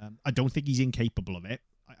 Yeah. I don't think he's incapable of it.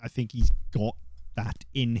 I think he's got that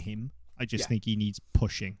in him. I just think he needs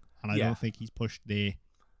pushing. And I don't think he's pushed there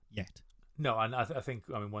yet. No, and I think,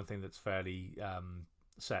 one thing that's fairly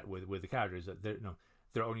set with the character is that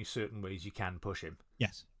there are only certain ways you can push him.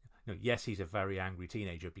 Yes. Yes, he's a very angry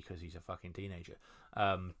teenager because he's a fucking teenager.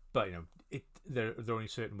 But there are only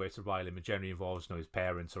certain ways to rile him. It generally involves his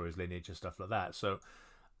parents or his lineage and stuff like that. So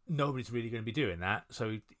nobody's really going to be doing that.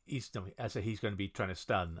 So he's going to be trying to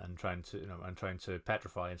stun and trying to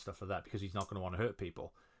petrify and stuff like that because he's not going to want to hurt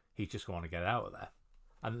people. He's just going to want to get out of there.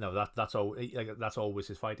 And that's always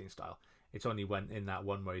his fighting style. It's only when in that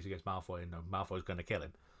one where he's against Malfoy and Malfoy's going to kill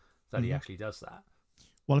him that he actually does that.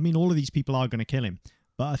 Well, all of these people are going to kill him.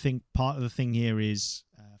 But I think part of the thing here is,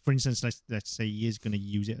 for instance, let's say he is going to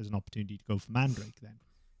use it as an opportunity to go for Mandrake then.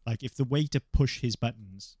 Like, if the way to push his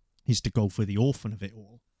buttons is to go for the orphan of it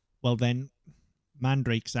all, well then,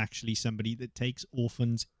 Mandrake's actually somebody that takes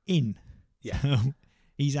orphans in. Yeah. So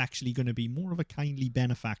he's actually going to be more of a kindly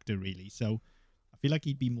benefactor, really. So I feel like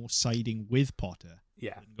he'd be more siding with Potter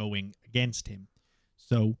than going against him.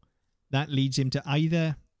 So that leads him to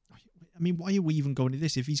either... why are we even going to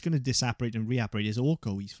this? If he's going to disapparate and reapparate, his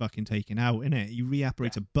Orko he's fucking taken out, innit? He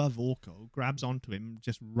reapparates above Orko, grabs onto him,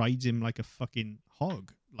 just rides him like a fucking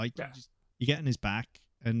hog. Like, you get in his back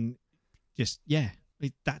and just,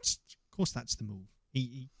 that's, of course that's the move.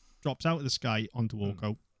 He drops out of the sky onto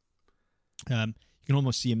Orko. You can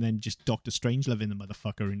almost see him then just Doctor Strangeloving the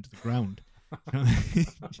motherfucker into the ground.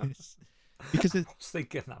 Because I was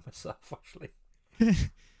thinking that myself, actually.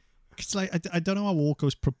 It's like I don't know how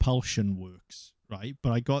Orko's propulsion works, right?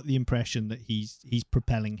 But I got the impression that he's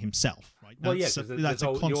propelling himself, right? That's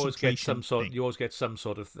a concentration thing. You always get some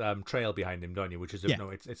sort of trail behind him, don't you? Which is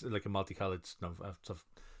it's like a multicolored, sort of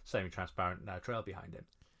semi-transparent trail behind him.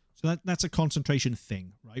 So that's a concentration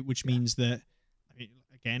thing, right? Which means that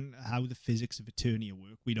again, how the physics of Eternia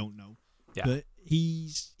work, we don't know. Yeah. But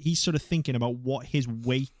he's sort of thinking about what his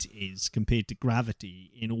weight is compared to gravity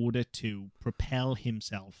in order to propel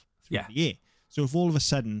himself through the air. So if all of a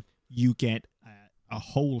sudden you get a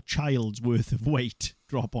whole child's worth of weight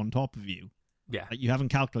drop on top of you, you haven't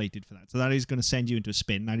calculated for that. So that is going to send you into a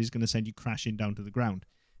spin. That is going to send you crashing down to the ground.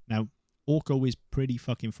 Now, Orko is pretty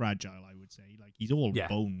fucking fragile, I would say. Like, he's all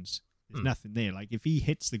bones. There's nothing there. Like, if he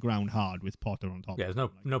hits the ground hard with Potter on top, there's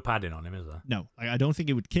no padding on him, is there? No, I don't think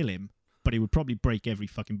it would kill him, but it would probably break every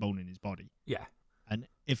fucking bone in his body. Yeah. And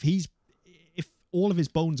if all of his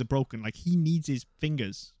bones are broken, like, he needs his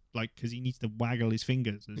fingers, like, because he needs to waggle his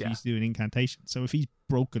fingers as he's doing incantations. So if he's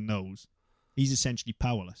broken those, he's essentially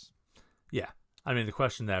powerless. Yeah. The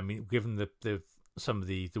question there, given the some of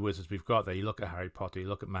the wizards we've got there, you look at Harry Potter, you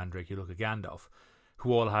look at Mandrake, you look at Gandalf,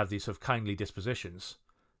 who all have these sort of kindly dispositions.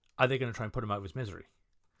 Are they going to try and put him out of his misery?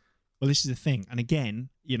 Well, this is the thing. And again,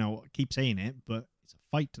 I keep saying it, but it's a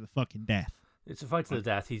fight to the fucking death. It's a fight to the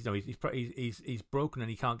death. He's broken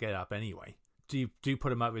and he can't get up anyway. Do you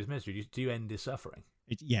put him out of his misery? Do you end his suffering?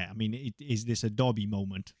 Is this a Dobby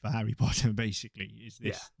moment for Harry Potter, basically? Is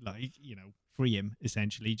this free him,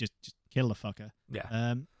 essentially, just kill the fucker?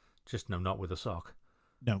 Yeah. Not with a sock.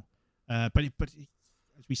 No. But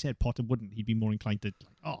as we said, Potter wouldn't. He'd be more inclined to,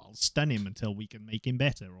 I'll stun him until we can make him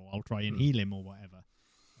better, or I'll try and heal him, or whatever.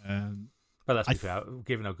 But let's be fair,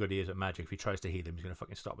 given how good he is at magic, if he tries to heal him, he's going to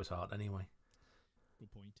fucking stop his heart anyway.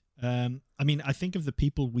 Good point. I think of the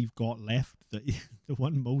people we've got left, the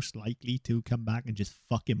one most likely to come back and just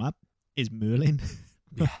fuck him up is Merlin.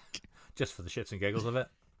 Just for the shits and giggles of it.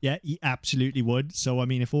 Yeah, he absolutely would. So,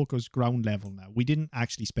 if Orko's ground level now, we didn't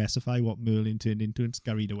actually specify what Merlin turned into and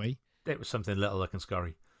scurried away. It was something little that can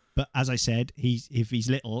scurry. But as I said, if he's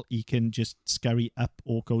little, he can just scurry up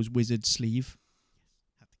Orko's wizard sleeve.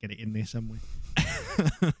 Have to get it in there somewhere.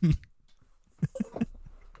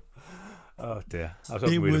 Oh dear. I was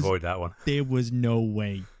hoping we'd avoid that one. There was no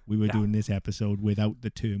way we were doing this episode without the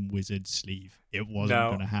term wizard sleeve. It wasn't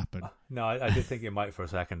going to happen. No, I did think it might for a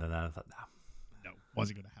second, and then I thought, no,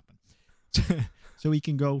 wasn't going to happen. So he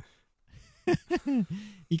can go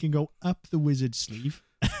up the wizard sleeve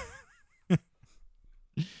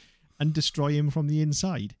and destroy him from the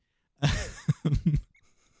inside.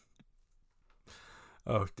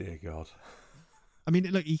 Oh dear God. I mean,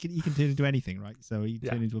 look, he can turn into anything, right? So he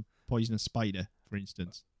turned into a poisonous spider, for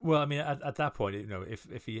instance. Well, I mean, at that point,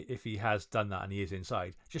 if he has done that and he is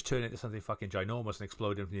inside, just turn it into something fucking ginormous and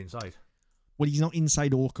explode him from the inside. Well, he's not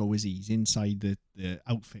inside Orko, is he? He's inside the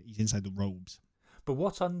outfit. He's inside the robes. But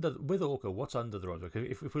what's under Orko? What's under the robes? Because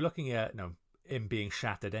if we're looking at him being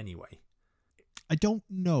shattered anyway, I don't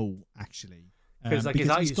know actually. Because his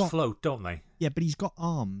eyes float, don't they? Yeah, but he's got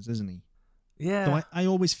arms, hasn't he? Yeah. So I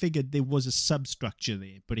always figured there was a substructure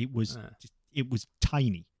there, but it was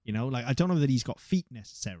tiny. Like I don't know that he's got feet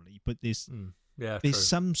necessarily, but there's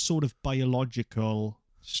some sort of biological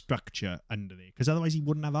structure under there, because otherwise he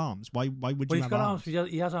wouldn't have arms. Why would you have arms?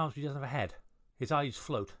 He has arms, but he doesn't have a head. His eyes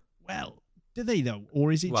float. Well, do they though,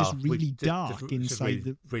 or is it just really dark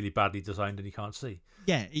inside? Really badly designed, and you can't see.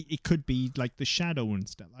 Yeah, it could be like the shadow and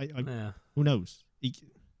stuff. Who knows?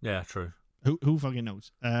 Yeah, true. Who fucking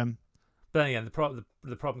knows? But again,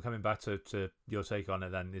 the problem coming back to your take on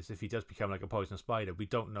it then is if he does become like a poisonous spider, we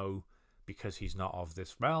don't know, because he's not of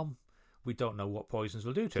this realm. We don't know what poisons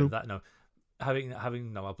will do to him. That having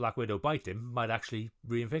a Black Widow bite him might actually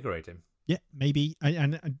reinvigorate him. Yeah, maybe.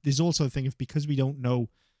 And there's also a thing of, because we don't know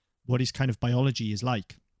what his kind of biology is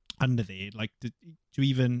like under there, like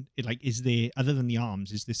is there, other than the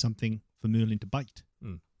arms, is there something for Merlin to bite?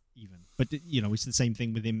 Even, but it's the same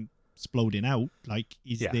thing with him exploding out. Like,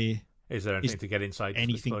 is there anything to get inside?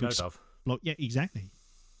 Anything to explode out of? Yeah, exactly.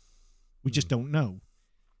 We just don't know.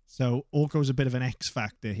 So Orko's a bit of an X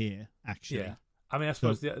factor here, actually. Yeah. I mean, I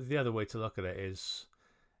suppose the other way to look at it is,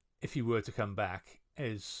 if he were to come back,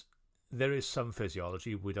 there is some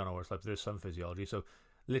physiology. We don't know what it's like, but there's some physiology. So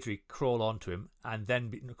literally crawl onto him and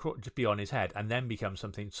then just be on his head, and then become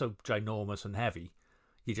something so ginormous and heavy,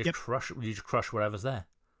 you just crush whatever's there.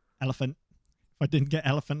 Elephant. If I didn't get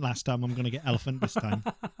elephant last time, I'm going to get elephant this time.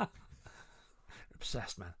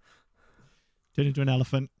 Obsessed, man. Turn into an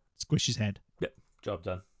elephant, squish his head. Yep, job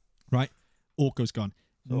done. Right, Orko's gone.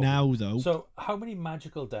 Now, though... So, how many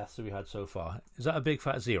magical deaths have we had so far? Is that a big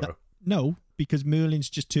fat zero? No, because Merlin's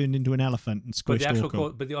just turned into an elephant and squished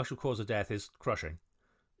Orko. But the actual cause of death is crushing.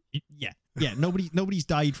 Yeah. Nobody's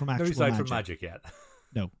died from actual magic. Nobody's died from magic yet.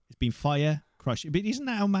 No, it's been fire, crush. But isn't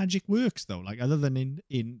that how magic works, though? Like, other than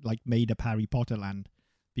in like made-up Harry Potter land,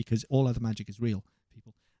 because all other magic is real,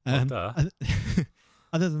 people.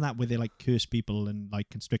 Other than that, where they like curse people and like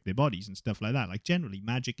constrict their bodies and stuff like that, like generally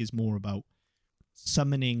magic is more about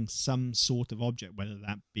summoning some sort of object, whether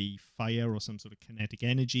that be fire or some sort of kinetic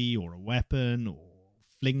energy or a weapon or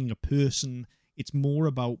flinging a person. It's more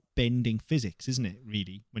about bending physics, isn't it,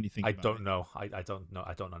 really, when you think about it? I don't know.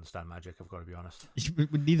 I don't understand magic, I've got to be honest.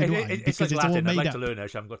 Neither do I. It's like Latin. I'd like to learn it, I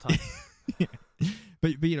haven't got time. Yeah.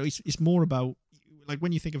 But it's more about, like,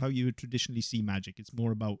 when you think of how you would traditionally see magic, it's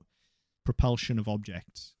more about propulsion of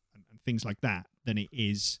objects and things like that than it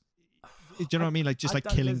is. Do you know what I mean? Like, just like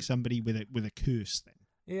killing somebody with a curse then.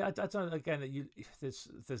 Yeah, I don't. Again, there's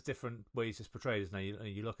different ways it's portrayed. Now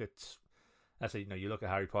you look at, let's say, you look at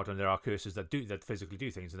Harry Potter, and there are curses that physically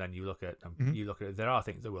do things, and then you look at there are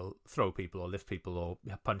things that will throw people or lift people or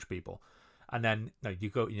punch people, and then you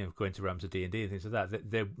go into realms of D&D and things like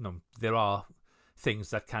that. There are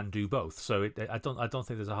things that can do both. So I don't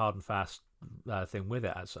think there's a hard and fast thing with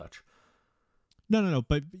it as such. No.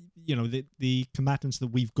 But the combatants that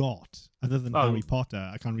we've got, other than Harry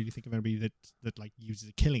Potter, I can't really think of anybody that like uses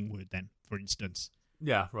a killing word. Then, for instance.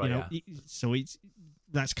 Yeah. Right. So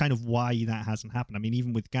that's kind of why that hasn't happened. I mean,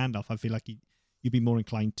 even with Gandalf, I feel like you'd be more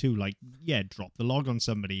inclined to drop the log on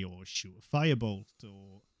somebody or shoot a firebolt,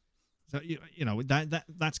 or so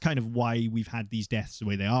that's kind of why we've had these deaths the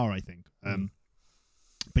way they are, I think.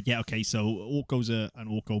 But yeah, okay. So Orko's an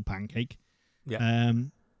Orko pancake. Yeah.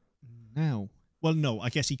 Now. Well, no, I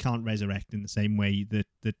guess he can't resurrect in the same way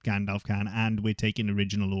that Gandalf can, and we're taking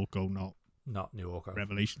original Orko, not new Orko.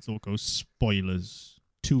 Revelations Orko. Spoilers.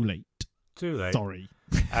 Too late. Sorry.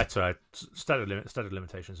 That's all right. Standard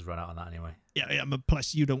limitations have run out on that anyway. Yeah, but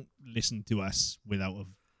plus you don't listen to us without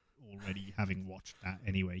already having watched that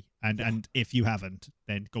anyway. And if you haven't,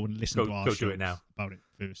 then go and listen to our show. Go do it now. About it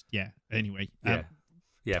first. Yeah, anyway.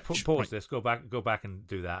 Pause this. Go back and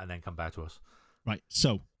do that, and then come back to us. Right,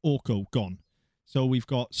 so Orko gone. So we've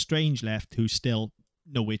got Strange left, who's still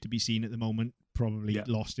nowhere to be seen at the moment, probably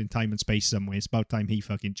lost in time and space somewhere. It's about time he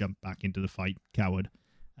fucking jumped back into the fight, coward.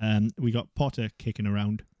 We got Potter kicking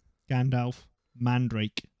around, Gandalf,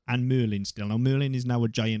 Mandrake, and Merlin still. Now, Merlin is now a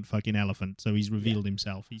giant fucking elephant, so he's revealed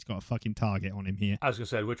himself. He's got a fucking target on him here. I was going to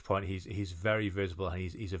say, at which point he's very visible and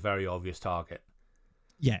he's a very obvious target.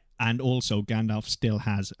 Yeah, and also Gandalf still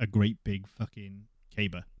has a great big fucking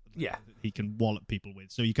caber Yeah. That he can wallop people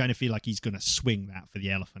with. So you kind of feel like he's going to swing that for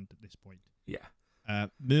the elephant at this point. Yeah.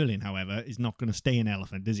 Merlin, however, is not going to stay an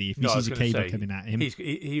elephant, is he? If he sees a cable coming at him,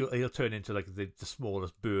 he'll turn into like the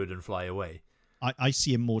smallest bird and fly away. I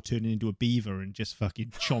see him more turning into a beaver and just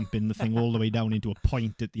fucking chomping the thing all the way down into a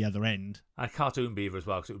point at the other end. And cartoon beaver as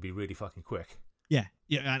well, because it would be really fucking quick. Yeah,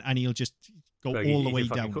 and he'll just go all the way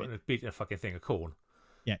down. Beat a fucking thing of corn.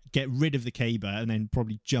 Yeah, get rid of the caber and then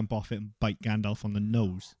probably jump off it and bite Gandalf on the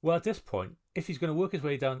nose. Well, at this point, if he's going to work his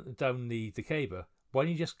way down the caber, why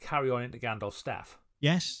don't you just carry on into Gandalf's staff?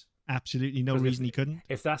 Yes, absolutely no reason he couldn't.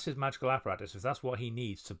 If that's his magical apparatus, if that's what he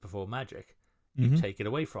needs to perform magic, you take it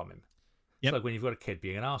away from him. Yep. It's like when you've got a kid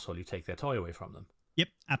being an arsehole, you take their toy away from them. Yep,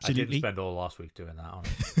 absolutely. I didn't spend all last week doing that on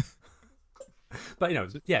it. But,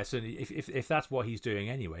 yeah, so if that's what he's doing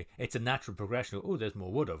anyway, it's a natural progression. Oh, there's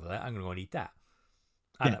more wood over there. I'm going to go and eat that.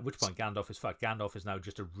 And at which point Gandalf is fucked. Gandalf is now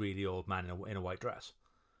just a really old man in a white dress.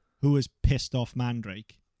 Who has pissed off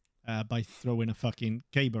Mandrake by throwing a fucking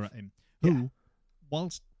caber at him. Who,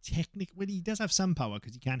 whilst technically, well, he does have some power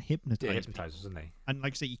because he can hypnotize. Yeah, hypnotizes, doesn't he? And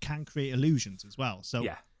like I say, he can create illusions as well. So,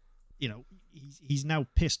 yeah. He's now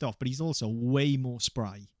pissed off, but he's also way more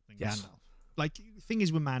spry than Gandalf. Like, the thing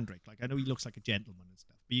is with Mandrake, like, I know he looks like a gentleman and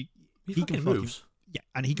stuff, but he can moves. Yeah,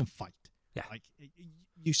 and he can fight. Yeah. Like,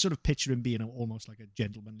 you sort of picture him being almost like a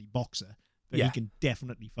gentlemanly boxer, but he can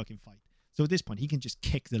definitely fucking fight. So at this point, he can just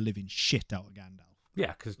kick the living shit out of Gandalf.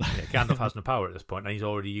 Yeah, because Gandalf has no power at this point, and he's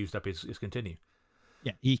already used up his continue.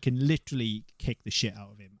 Yeah, he can literally kick the shit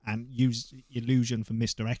out of him and use illusion for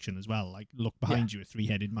misdirection as well. Like, look behind you, a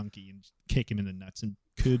three-headed monkey, and kick him in the nuts and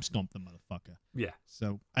curb stomp the motherfucker. Yeah.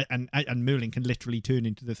 So, and Merlin can literally turn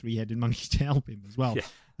into the three-headed monkey to help him as well.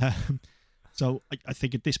 Yeah. So I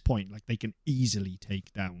think at this point, like, they can easily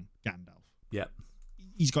take down Gandalf. Yeah.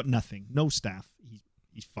 He's got nothing, no staff.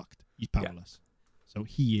 He's fucked. He's powerless. Yeah. So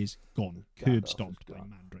he is gone, curb stomped by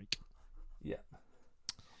Mandrake. Yeah.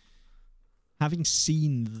 Having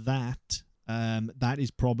seen that, that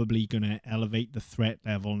is probably going to elevate the threat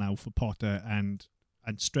level now for Potter and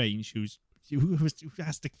Strange, who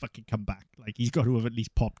has to fucking come back. Like, he's got to have at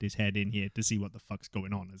least popped his head in here to see what the fuck's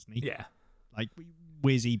going on, hasn't he? Yeah. Like,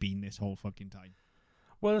 where's he been this whole fucking time?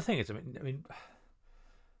 Well, the thing is, I mean,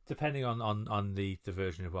 depending on the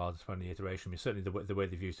version of Wild, depending on the iteration, I mean, certainly the way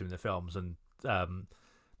they've used him in the films, and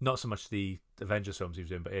not so much the Avengers films he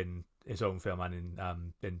was in, but in his own film and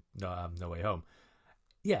in No Way Home.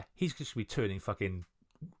 Yeah, he's just going to be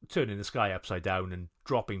turning the sky upside down and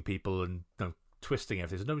dropping people and twisting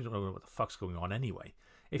everything. So nobody's going to know what the fuck's going on anyway.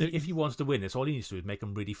 If he wants to win this, all he needs to do is make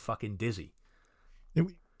him really fucking dizzy.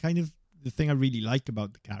 Kind of the thing I really like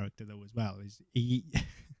about the character, though, as well, is he,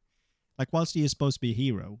 like, whilst he is supposed to be a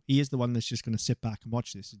hero, he is the one that's just going to sit back and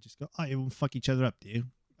watch this and just go, "Oh, you won't fuck each other up, do you?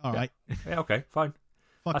 All right. Yeah, okay, fine.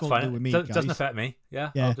 Fuck That's all fine. to do with me, Doesn't guys. affect me.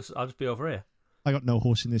 Yeah. I'll just be over here. I got no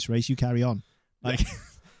horse in this race. You carry on." Like,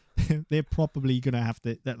 they're probably going to have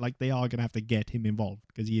to, they are going to have to get him involved,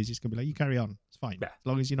 because he is just going to be like, "You carry on. It's fine. Yeah. As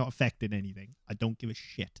long as you're not affecting anything, I don't give a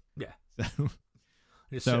shit." Yeah. So,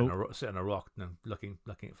 Just sit on a rock and looking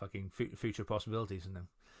at fucking future possibilities, and then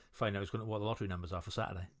find out what the lottery numbers are for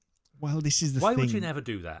Saturday. Well, this is the Why thing. would you never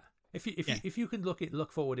do that? If you can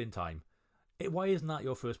look forward in time, why isn't that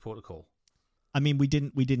your first port of call? I mean, we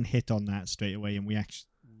didn't hit on that straight away, and we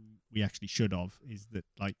actually should have. Is that,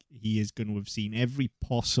 like, he is going to have seen every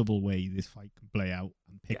possible way this fight can play out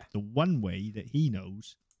and pick the one way that he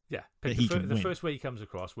knows. Yeah, pick the first way he comes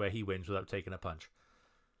across where he wins without taking a punch.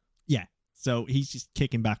 Yeah. So he's just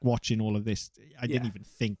kicking back, watching all of this. I didn't even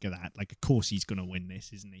think of that. Like, of course he's going to win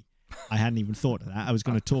this, isn't he? I hadn't even thought of that. I was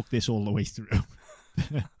going to talk this all the way through.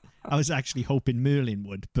 I was actually hoping Merlin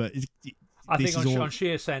would, but I think on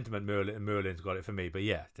sheer sentiment, Merlin's got it for me. But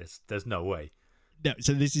yeah, there's no way. No,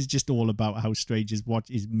 so this is just all about how Strange is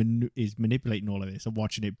manipulating all of this and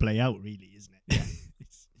watching it play out, really, isn't it? Yeah.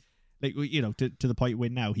 It's, like, to the point where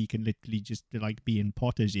now he can literally just, like, be in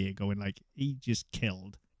Potter's ear going, like, he just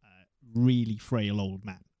killed really frail old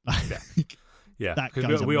man. Yeah, that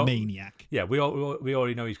guy's a maniac. Yeah, we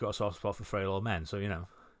already know he's got a soft spot for frail old men, so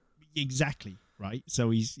exactly right. So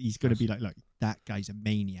he's going to be like, look, that guy's a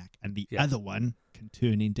maniac, and the other one can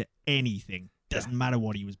turn into anything. Doesn't matter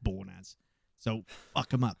what he was born as. So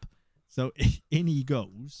fuck him up. So in he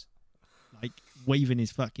goes, like, waving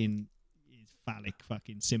his phallic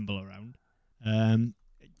fucking symbol around.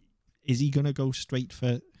 Is he going to go straight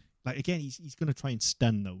for? Like, again, he's going to try and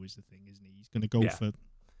stun, though, is the thing, isn't he? He's going to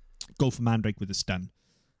go for Mandrake with a stun.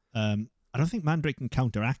 I don't think Mandrake can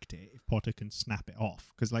counteract it if Potter can snap it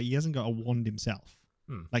off, because, like, he hasn't got a wand himself.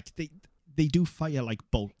 Like, they do fire like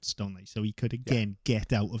bolts, don't they? So he could again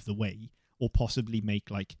get out of the way, or possibly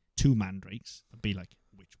make, like, two mandrakes and be like,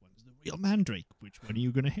 which one's the real mandrake? Which one are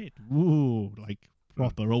you going to hit? Ooh, like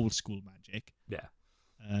proper old school magic. Yeah.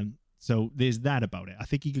 So there's that about it. I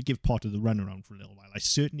think he could give Potter the runaround for a little while. I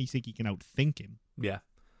certainly think he can outthink him. Yeah.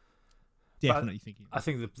 Definitely think he. I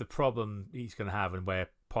think the problem he's going to have, and where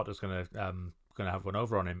Potter's going to have one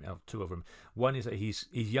over on him, two over him. One is that he's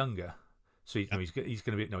younger, so he's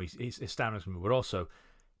going to be his stamina's going to move, but also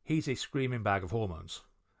he's a screaming bag of hormones,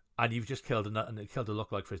 and you've just killed a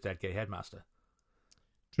lookalike for his dead gay headmaster.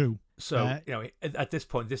 True. So at this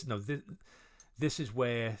point, this is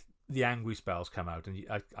where the angry spells come out, and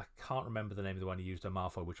I can't remember the name of the one he used on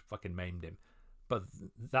Malfoy, which fucking maimed him, but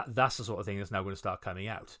that's the sort of thing that's now going to start coming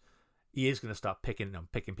out. He is going to start picking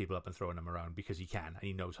people up and throwing them around because he can, and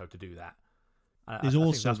he knows how to do that. I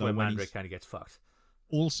think that's where Mandrake kind of gets fucked.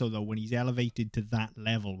 Also, though, when he's elevated to that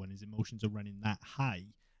level, when his emotions are running that high,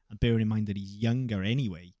 and bearing in mind that he's younger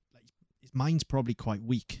anyway, like his mind's probably quite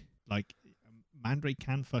weak. Like Mandrake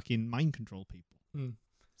can fucking mind control people,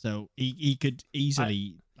 so he could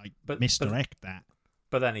easily misdirect that.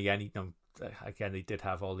 But then again, he did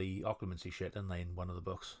have all the occlumency shit, didn't they, in one of the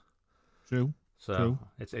books? True. So True.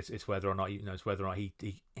 It's whether or not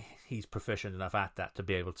he's proficient enough at that to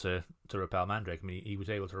be able to repel Mandrake. I mean, he was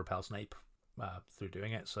able to repel Snape through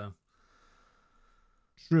doing it. So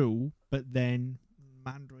true, but then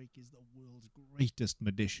Mandrake is the world's greatest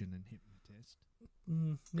magician and hypnotist.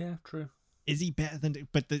 Yeah, true. Is he better than?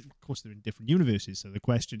 But of course, they're in different universes. So the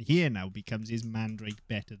question here now becomes: is Mandrake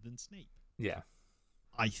better than Snape? Yeah,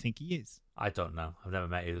 I think he is. I don't know. I've never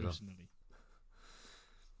met either of them. Personally.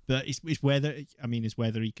 But it's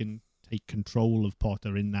whether he can take control of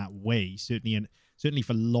Potter in that way. Certainly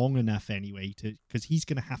for long enough anyway, because he's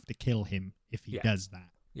going to have to kill him if he does that.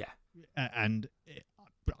 Yeah. And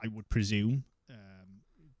I would presume,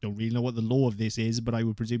 don't really know what the law of this is, but I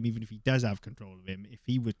would presume even if he does have control of him, if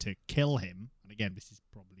he were to kill him, and again this is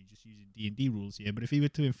probably just using D&D rules here, but if he were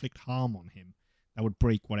to inflict harm on him, that would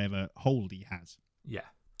break whatever hold he has. Yeah.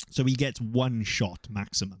 So he gets one shot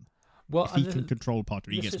maximum. Well, if he can control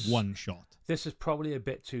Potter, he gets one shot. This is probably a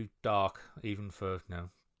bit too dark, even for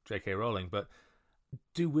J.K. Rowling. But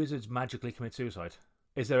do wizards magically commit suicide?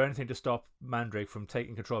 Is there anything to stop Mandrake from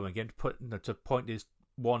taking control and getting to point his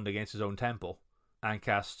wand against his own temple and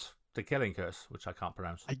cast the Killing Curse, which I can't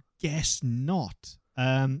pronounce? I guess not.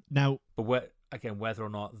 Now, but whether or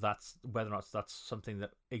not that's something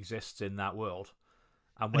that exists in that world,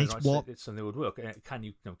 and whether or not it's something that would work, can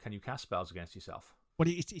you cast spells against yourself? But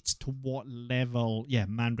it's to what level,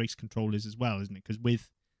 Mandrake's control is as well, isn't it? Because with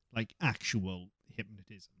like actual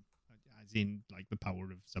hypnotism, as in like the power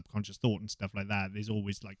of subconscious thought and stuff like that, there's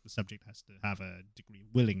always like the subject has to have a degree of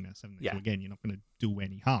willingness, haven't they? So again, you're not going to do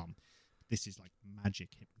any harm. This is like magic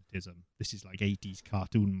hypnotism. This is like 80s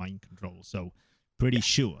cartoon mind control. So pretty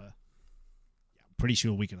sure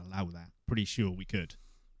we can allow that. Pretty sure we could.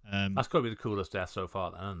 That's got to be the coolest death so far,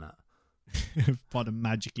 then, isn't it? Potter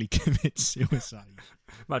magically commits suicide.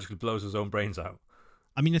 Magically blows his own brains out.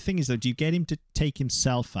 I mean, the thing is, though, do you get him to take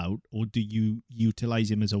himself out, or do you utilize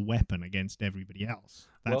him as a weapon against everybody else?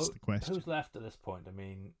 That's the question. Who's left at this point? I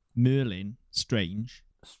mean, Merlin, Strange.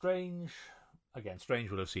 Again, Strange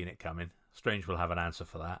will have seen it coming. Strange will have an answer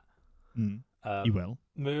for that. He will.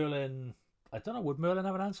 Merlin, I don't know, would Merlin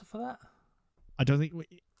have an answer for that? I don't think...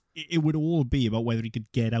 It would all be about whether he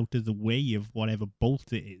could get out of the way of whatever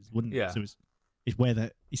bolt it is, wouldn't it? So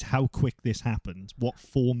it's how quick this happens, what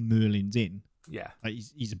form Merlin's in. Yeah. Like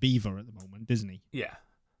he's a beaver at the moment, isn't he? Yeah.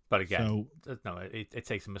 But again, it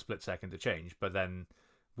takes him a split second to change. But then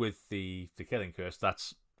with the Killing Curse,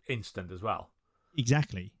 that's instant as well.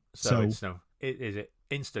 Exactly. So it's is it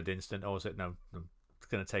instant, or is it it's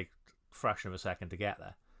going to take a fraction of a second to get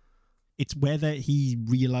there? It's whether he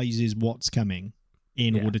realizes what's coming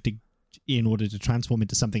in order to transform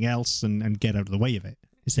into something else and get out of the way of it,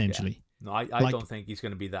 essentially. Yeah. No, I don't think he's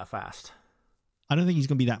going to be that fast. I don't think he's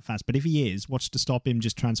going to be that fast, but if he is, what's to stop him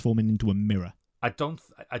just transforming into a mirror? I don't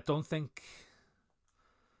think...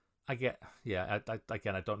 I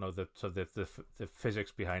don't know the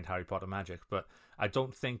physics behind Harry Potter magic, but I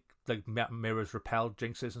don't think like mirrors repel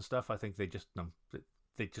jinxes and stuff. I think they just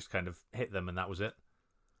kind of hit them and that was it.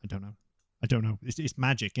 I don't know. It's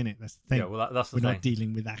magic, isn't it? That's the thing. Yeah, well, that's the thing. We're not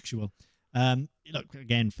dealing with actual. Look,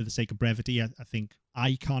 again, for the sake of brevity, I think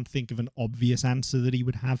I can't think of an obvious answer that he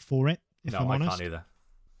would have for it, if I'm honest. I can't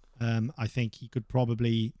either. I think he could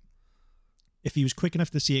probably, if he was quick enough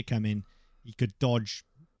to see it come in, he could dodge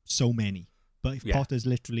so many. But if Potter's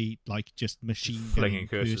literally like just machine flinging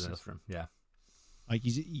curses from him, like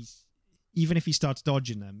he's even if he starts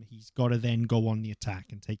dodging them, he's got to then go on the attack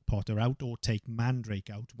and take Potter out or take Mandrake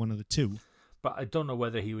out, one of the two. But I don't know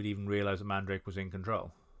whether he would even realise that Mandrake was in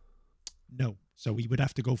control. No. So he would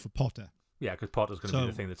have to go for Potter. Yeah, because Potter's going to be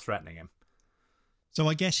the thing that's threatening him. So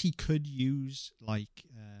I guess he could use, like,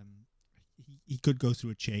 he could go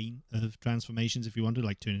through a chain of transformations if he wanted,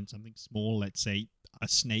 like turn into something small, let's say a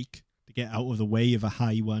snake, to get out of the way of a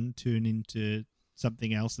high one, turn into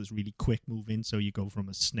something else that's really quick moving. So you go from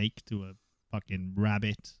a snake to a fucking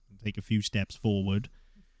rabbit and take a few steps forward.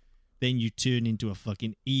 Then you turn into a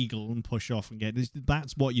fucking eagle and push off and get this.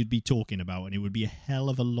 That's what you'd be talking about, and it would be a hell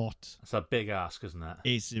of a lot. It's a big ask, isn't it?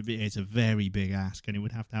 It's a very big ask, and it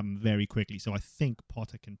would have to happen very quickly. So I think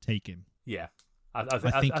Potter can take him. Yeah, I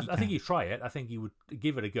think he'd try it. I think he would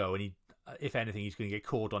give it a go, and if anything, he's going to get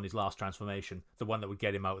caught on his last transformation. The one that would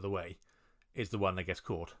get him out of the way is the one that gets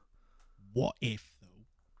caught. What if, though?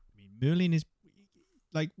 I mean, Merlin is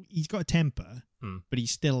like, he's got a temper, but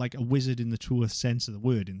he's still like a wizard in the truest sense of the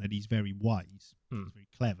word, in that he's very wise, he's very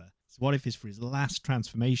clever. So what if it's for his last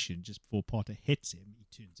transformation, just before Potter hits him, he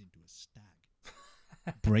turns into a stag,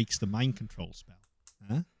 breaks the mind control spell?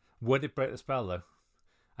 Huh? Would it break the spell though?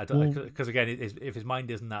 I don't, because again, if his mind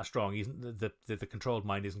isn't that strong, the controlled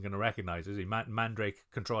mind isn't going to recognize it. Mandrake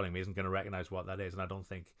controlling me isn't going to recognize what that is, and I don't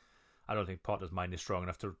think Potter's mind is strong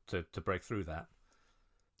enough to break through that.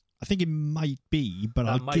 I think it might be, but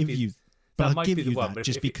I'll give you that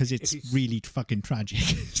just because it's really fucking tragic.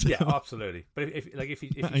 So. Yeah, absolutely. But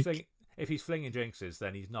if he's flinging jinxes,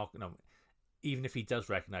 then he's not. No, even if he does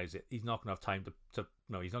recognize it, he's not going to have time to.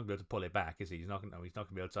 No, he's not going to be able to pull it back, is he? He's not going to be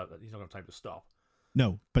able to. He's not going to have time to stop.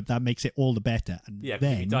 No, but that makes it all the better. And yeah,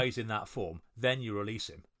 then if he dies in that form, then you release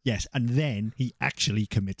him. Yes, and then he actually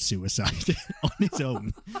commits suicide on his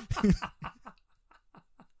own.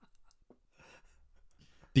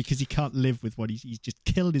 Because he can't live with what he's just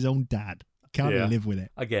killed his own dad. Can't live with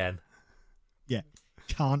it. Again. Yeah,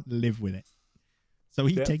 can't live with it. So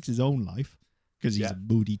he takes his own life because he's a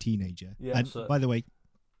moody teenager. Yeah, and by the way,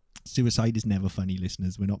 suicide is never funny,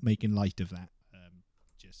 listeners. We're not making light of that.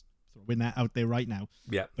 Just throwing that out there right now.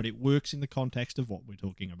 Yeah. But it works in the context of what we're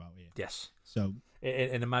talking about here. Yes. So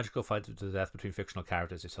in a magical fight to the death between fictional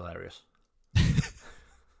characters, it's hilarious.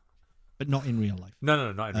 But not in real life.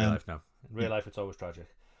 No, not in real life, no. In real life, it's always tragic.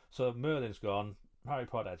 So Merlin's gone. Harry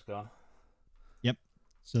Potter's gone. Yep.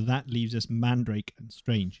 So that leaves us Mandrake and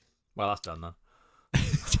Strange. Well, that's done then.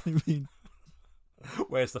 I mean,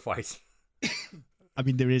 where's the fight? I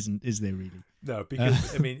mean, there isn't, is there really? No,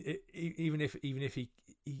 because I mean, even if he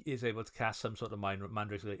is able to cast some sort of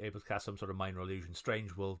Mandrake's able to cast some sort of minor illusion,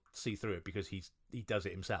 Strange will see through it because he does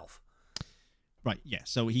it himself. Right. Yeah.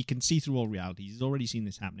 So he can see through all reality. He's already seen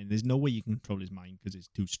this happening. There's no way you can control his mind because it's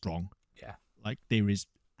too strong. Yeah. Like there is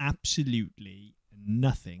absolutely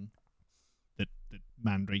nothing that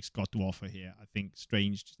Mandrake's got to offer here. I think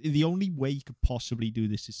Strange, the only way you could possibly do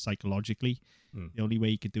this is psychologically. The only way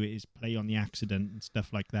you could do it is play on the accident and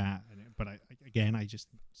stuff like that. But I just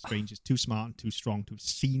think Strange is too smart and too strong to have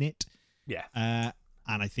seen it. Yeah. And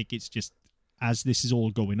I think it's just, as this is all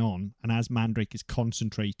going on, and as Mandrake is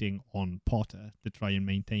concentrating on Potter to try and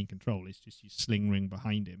maintain control, it's just you sling ring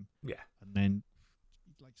behind him. Yeah. And then,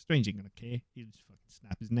 like, Strange ain't going to care. He'll just fucking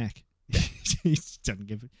snap his neck. He doesn't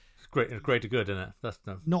give it. It's great to good, isn't it? That's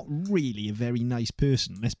not really a very nice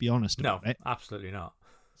person, let's be honest about it. No, absolutely not.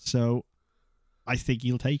 So, I think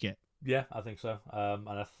he'll take it. Yeah, I think so.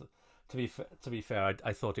 And to be fair,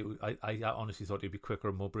 I thought it. I honestly thought it'd be quicker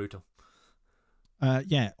and more brutal.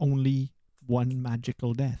 Yeah, only one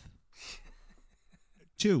magical death.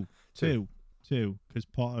 Two, because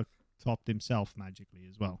Potter topped himself magically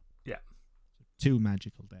as well. Yeah. So 2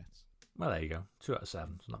 magical deaths. Well, there you go. 2 out of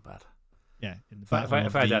 7. It's not bad. Yeah. If I had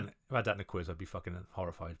that in a quiz, I'd be fucking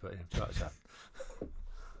horrified. But yeah, 2 out of 7.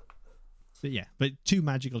 So yeah, but 2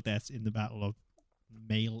 magical deaths in the battle of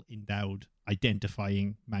male endowed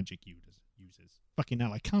identifying magic users. Fucking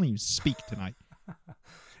hell, I can't even speak tonight.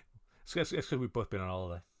 It's because we've both been on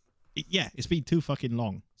holiday. It's been too fucking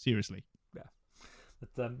long. Seriously. Yeah.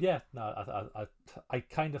 But I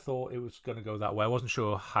kind of thought it was going to go that way. I wasn't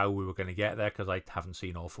sure how we were going to get there because I haven't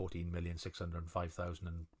seen all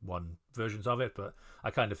 14,605,001 versions of it. But I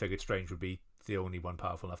kind of figured Strange would be the only one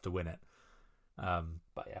powerful enough to win it.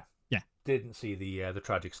 But yeah. Didn't see the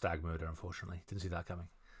tragic stag murder. Unfortunately, didn't see that coming.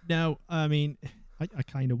 No, I mean, I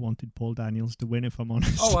kind of wanted Paul Daniels to win, if I'm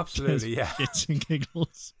honest. Oh, absolutely, yeah. Shits and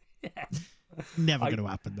giggles. Yeah. Never going to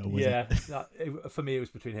happen, though, was it? For me, it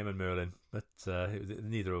was between him and Merlin, but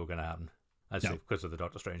neither were going to happen. Because of the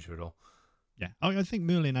Doctor Strange of it all. Yeah, I think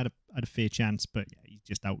Merlin had a fair chance, but yeah, he's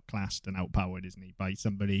just outclassed and outpowered, isn't he, by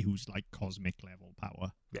somebody who's like cosmic level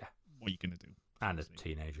power. Yeah. What are you going to do? And a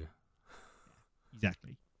teenager.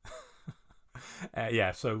 Exactly.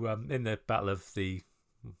 So in the battle of the,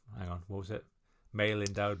 hang on, what was it? Male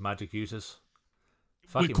endowed magic users.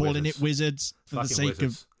 We're calling it wizards for the sake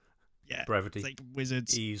wizards. of brevity, sake of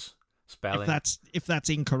wizards. Ease, spelling. If that's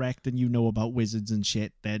incorrect and you know about wizards and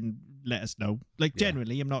shit, then let us know. Like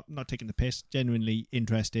genuinely, I'm not taking the piss. Genuinely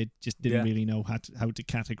interested. Just didn't really know how to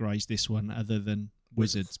categorize this one other than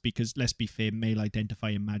wizards, because let's be fair, male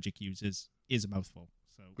identifying magic users is a mouthful.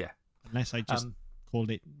 So unless I just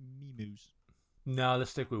called it Mimus. No,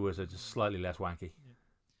 let's stick with wizards. It's slightly less wanky. Yeah.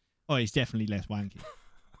 Oh, it's definitely less wanky.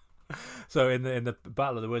 So in the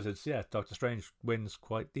Battle of the Wizards, Doctor Strange wins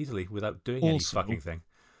quite easily without doing any fucking thing.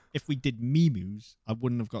 If we did Mimus, I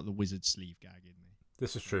wouldn't have got the wizard sleeve gag in there.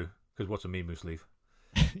 This is true, because what's a Mimu sleeve?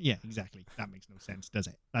 Yeah, exactly. That makes no sense, does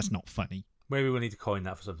it? That's not funny. Maybe we'll need to coin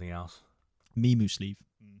that for something else. Mimu sleeve.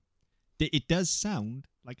 It does sound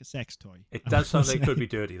like a sex toy. It does sound like it could be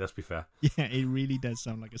dirty, let's be fair. Yeah, it really does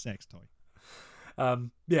sound like a sex toy.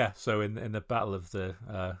 So in the Battle of the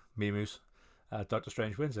Mimus, Doctor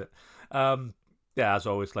Strange wins it. As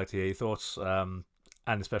always, like to hear your thoughts, and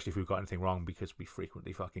especially if we've got anything wrong, because we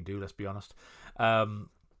frequently fucking do, let's be honest.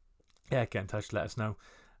 Get in touch, let us know.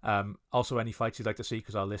 Also, any fights you'd like to see,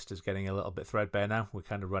 because our list is getting a little bit threadbare now. We're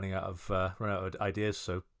kind of running out of ideas,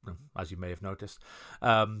 so as you may have noticed.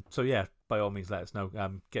 By all means, let us know.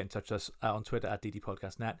 Get in touch with us on Twitter at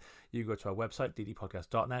ddpodcastnet. You can go to our website,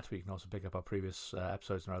 ddpodcast.net, where you can also pick up our previous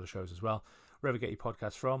episodes and our other shows as well. Wherever you get your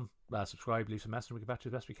podcasts from, subscribe, leave some message, and we'll get back to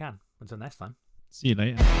you as best we can. Until next time. See you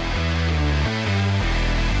later.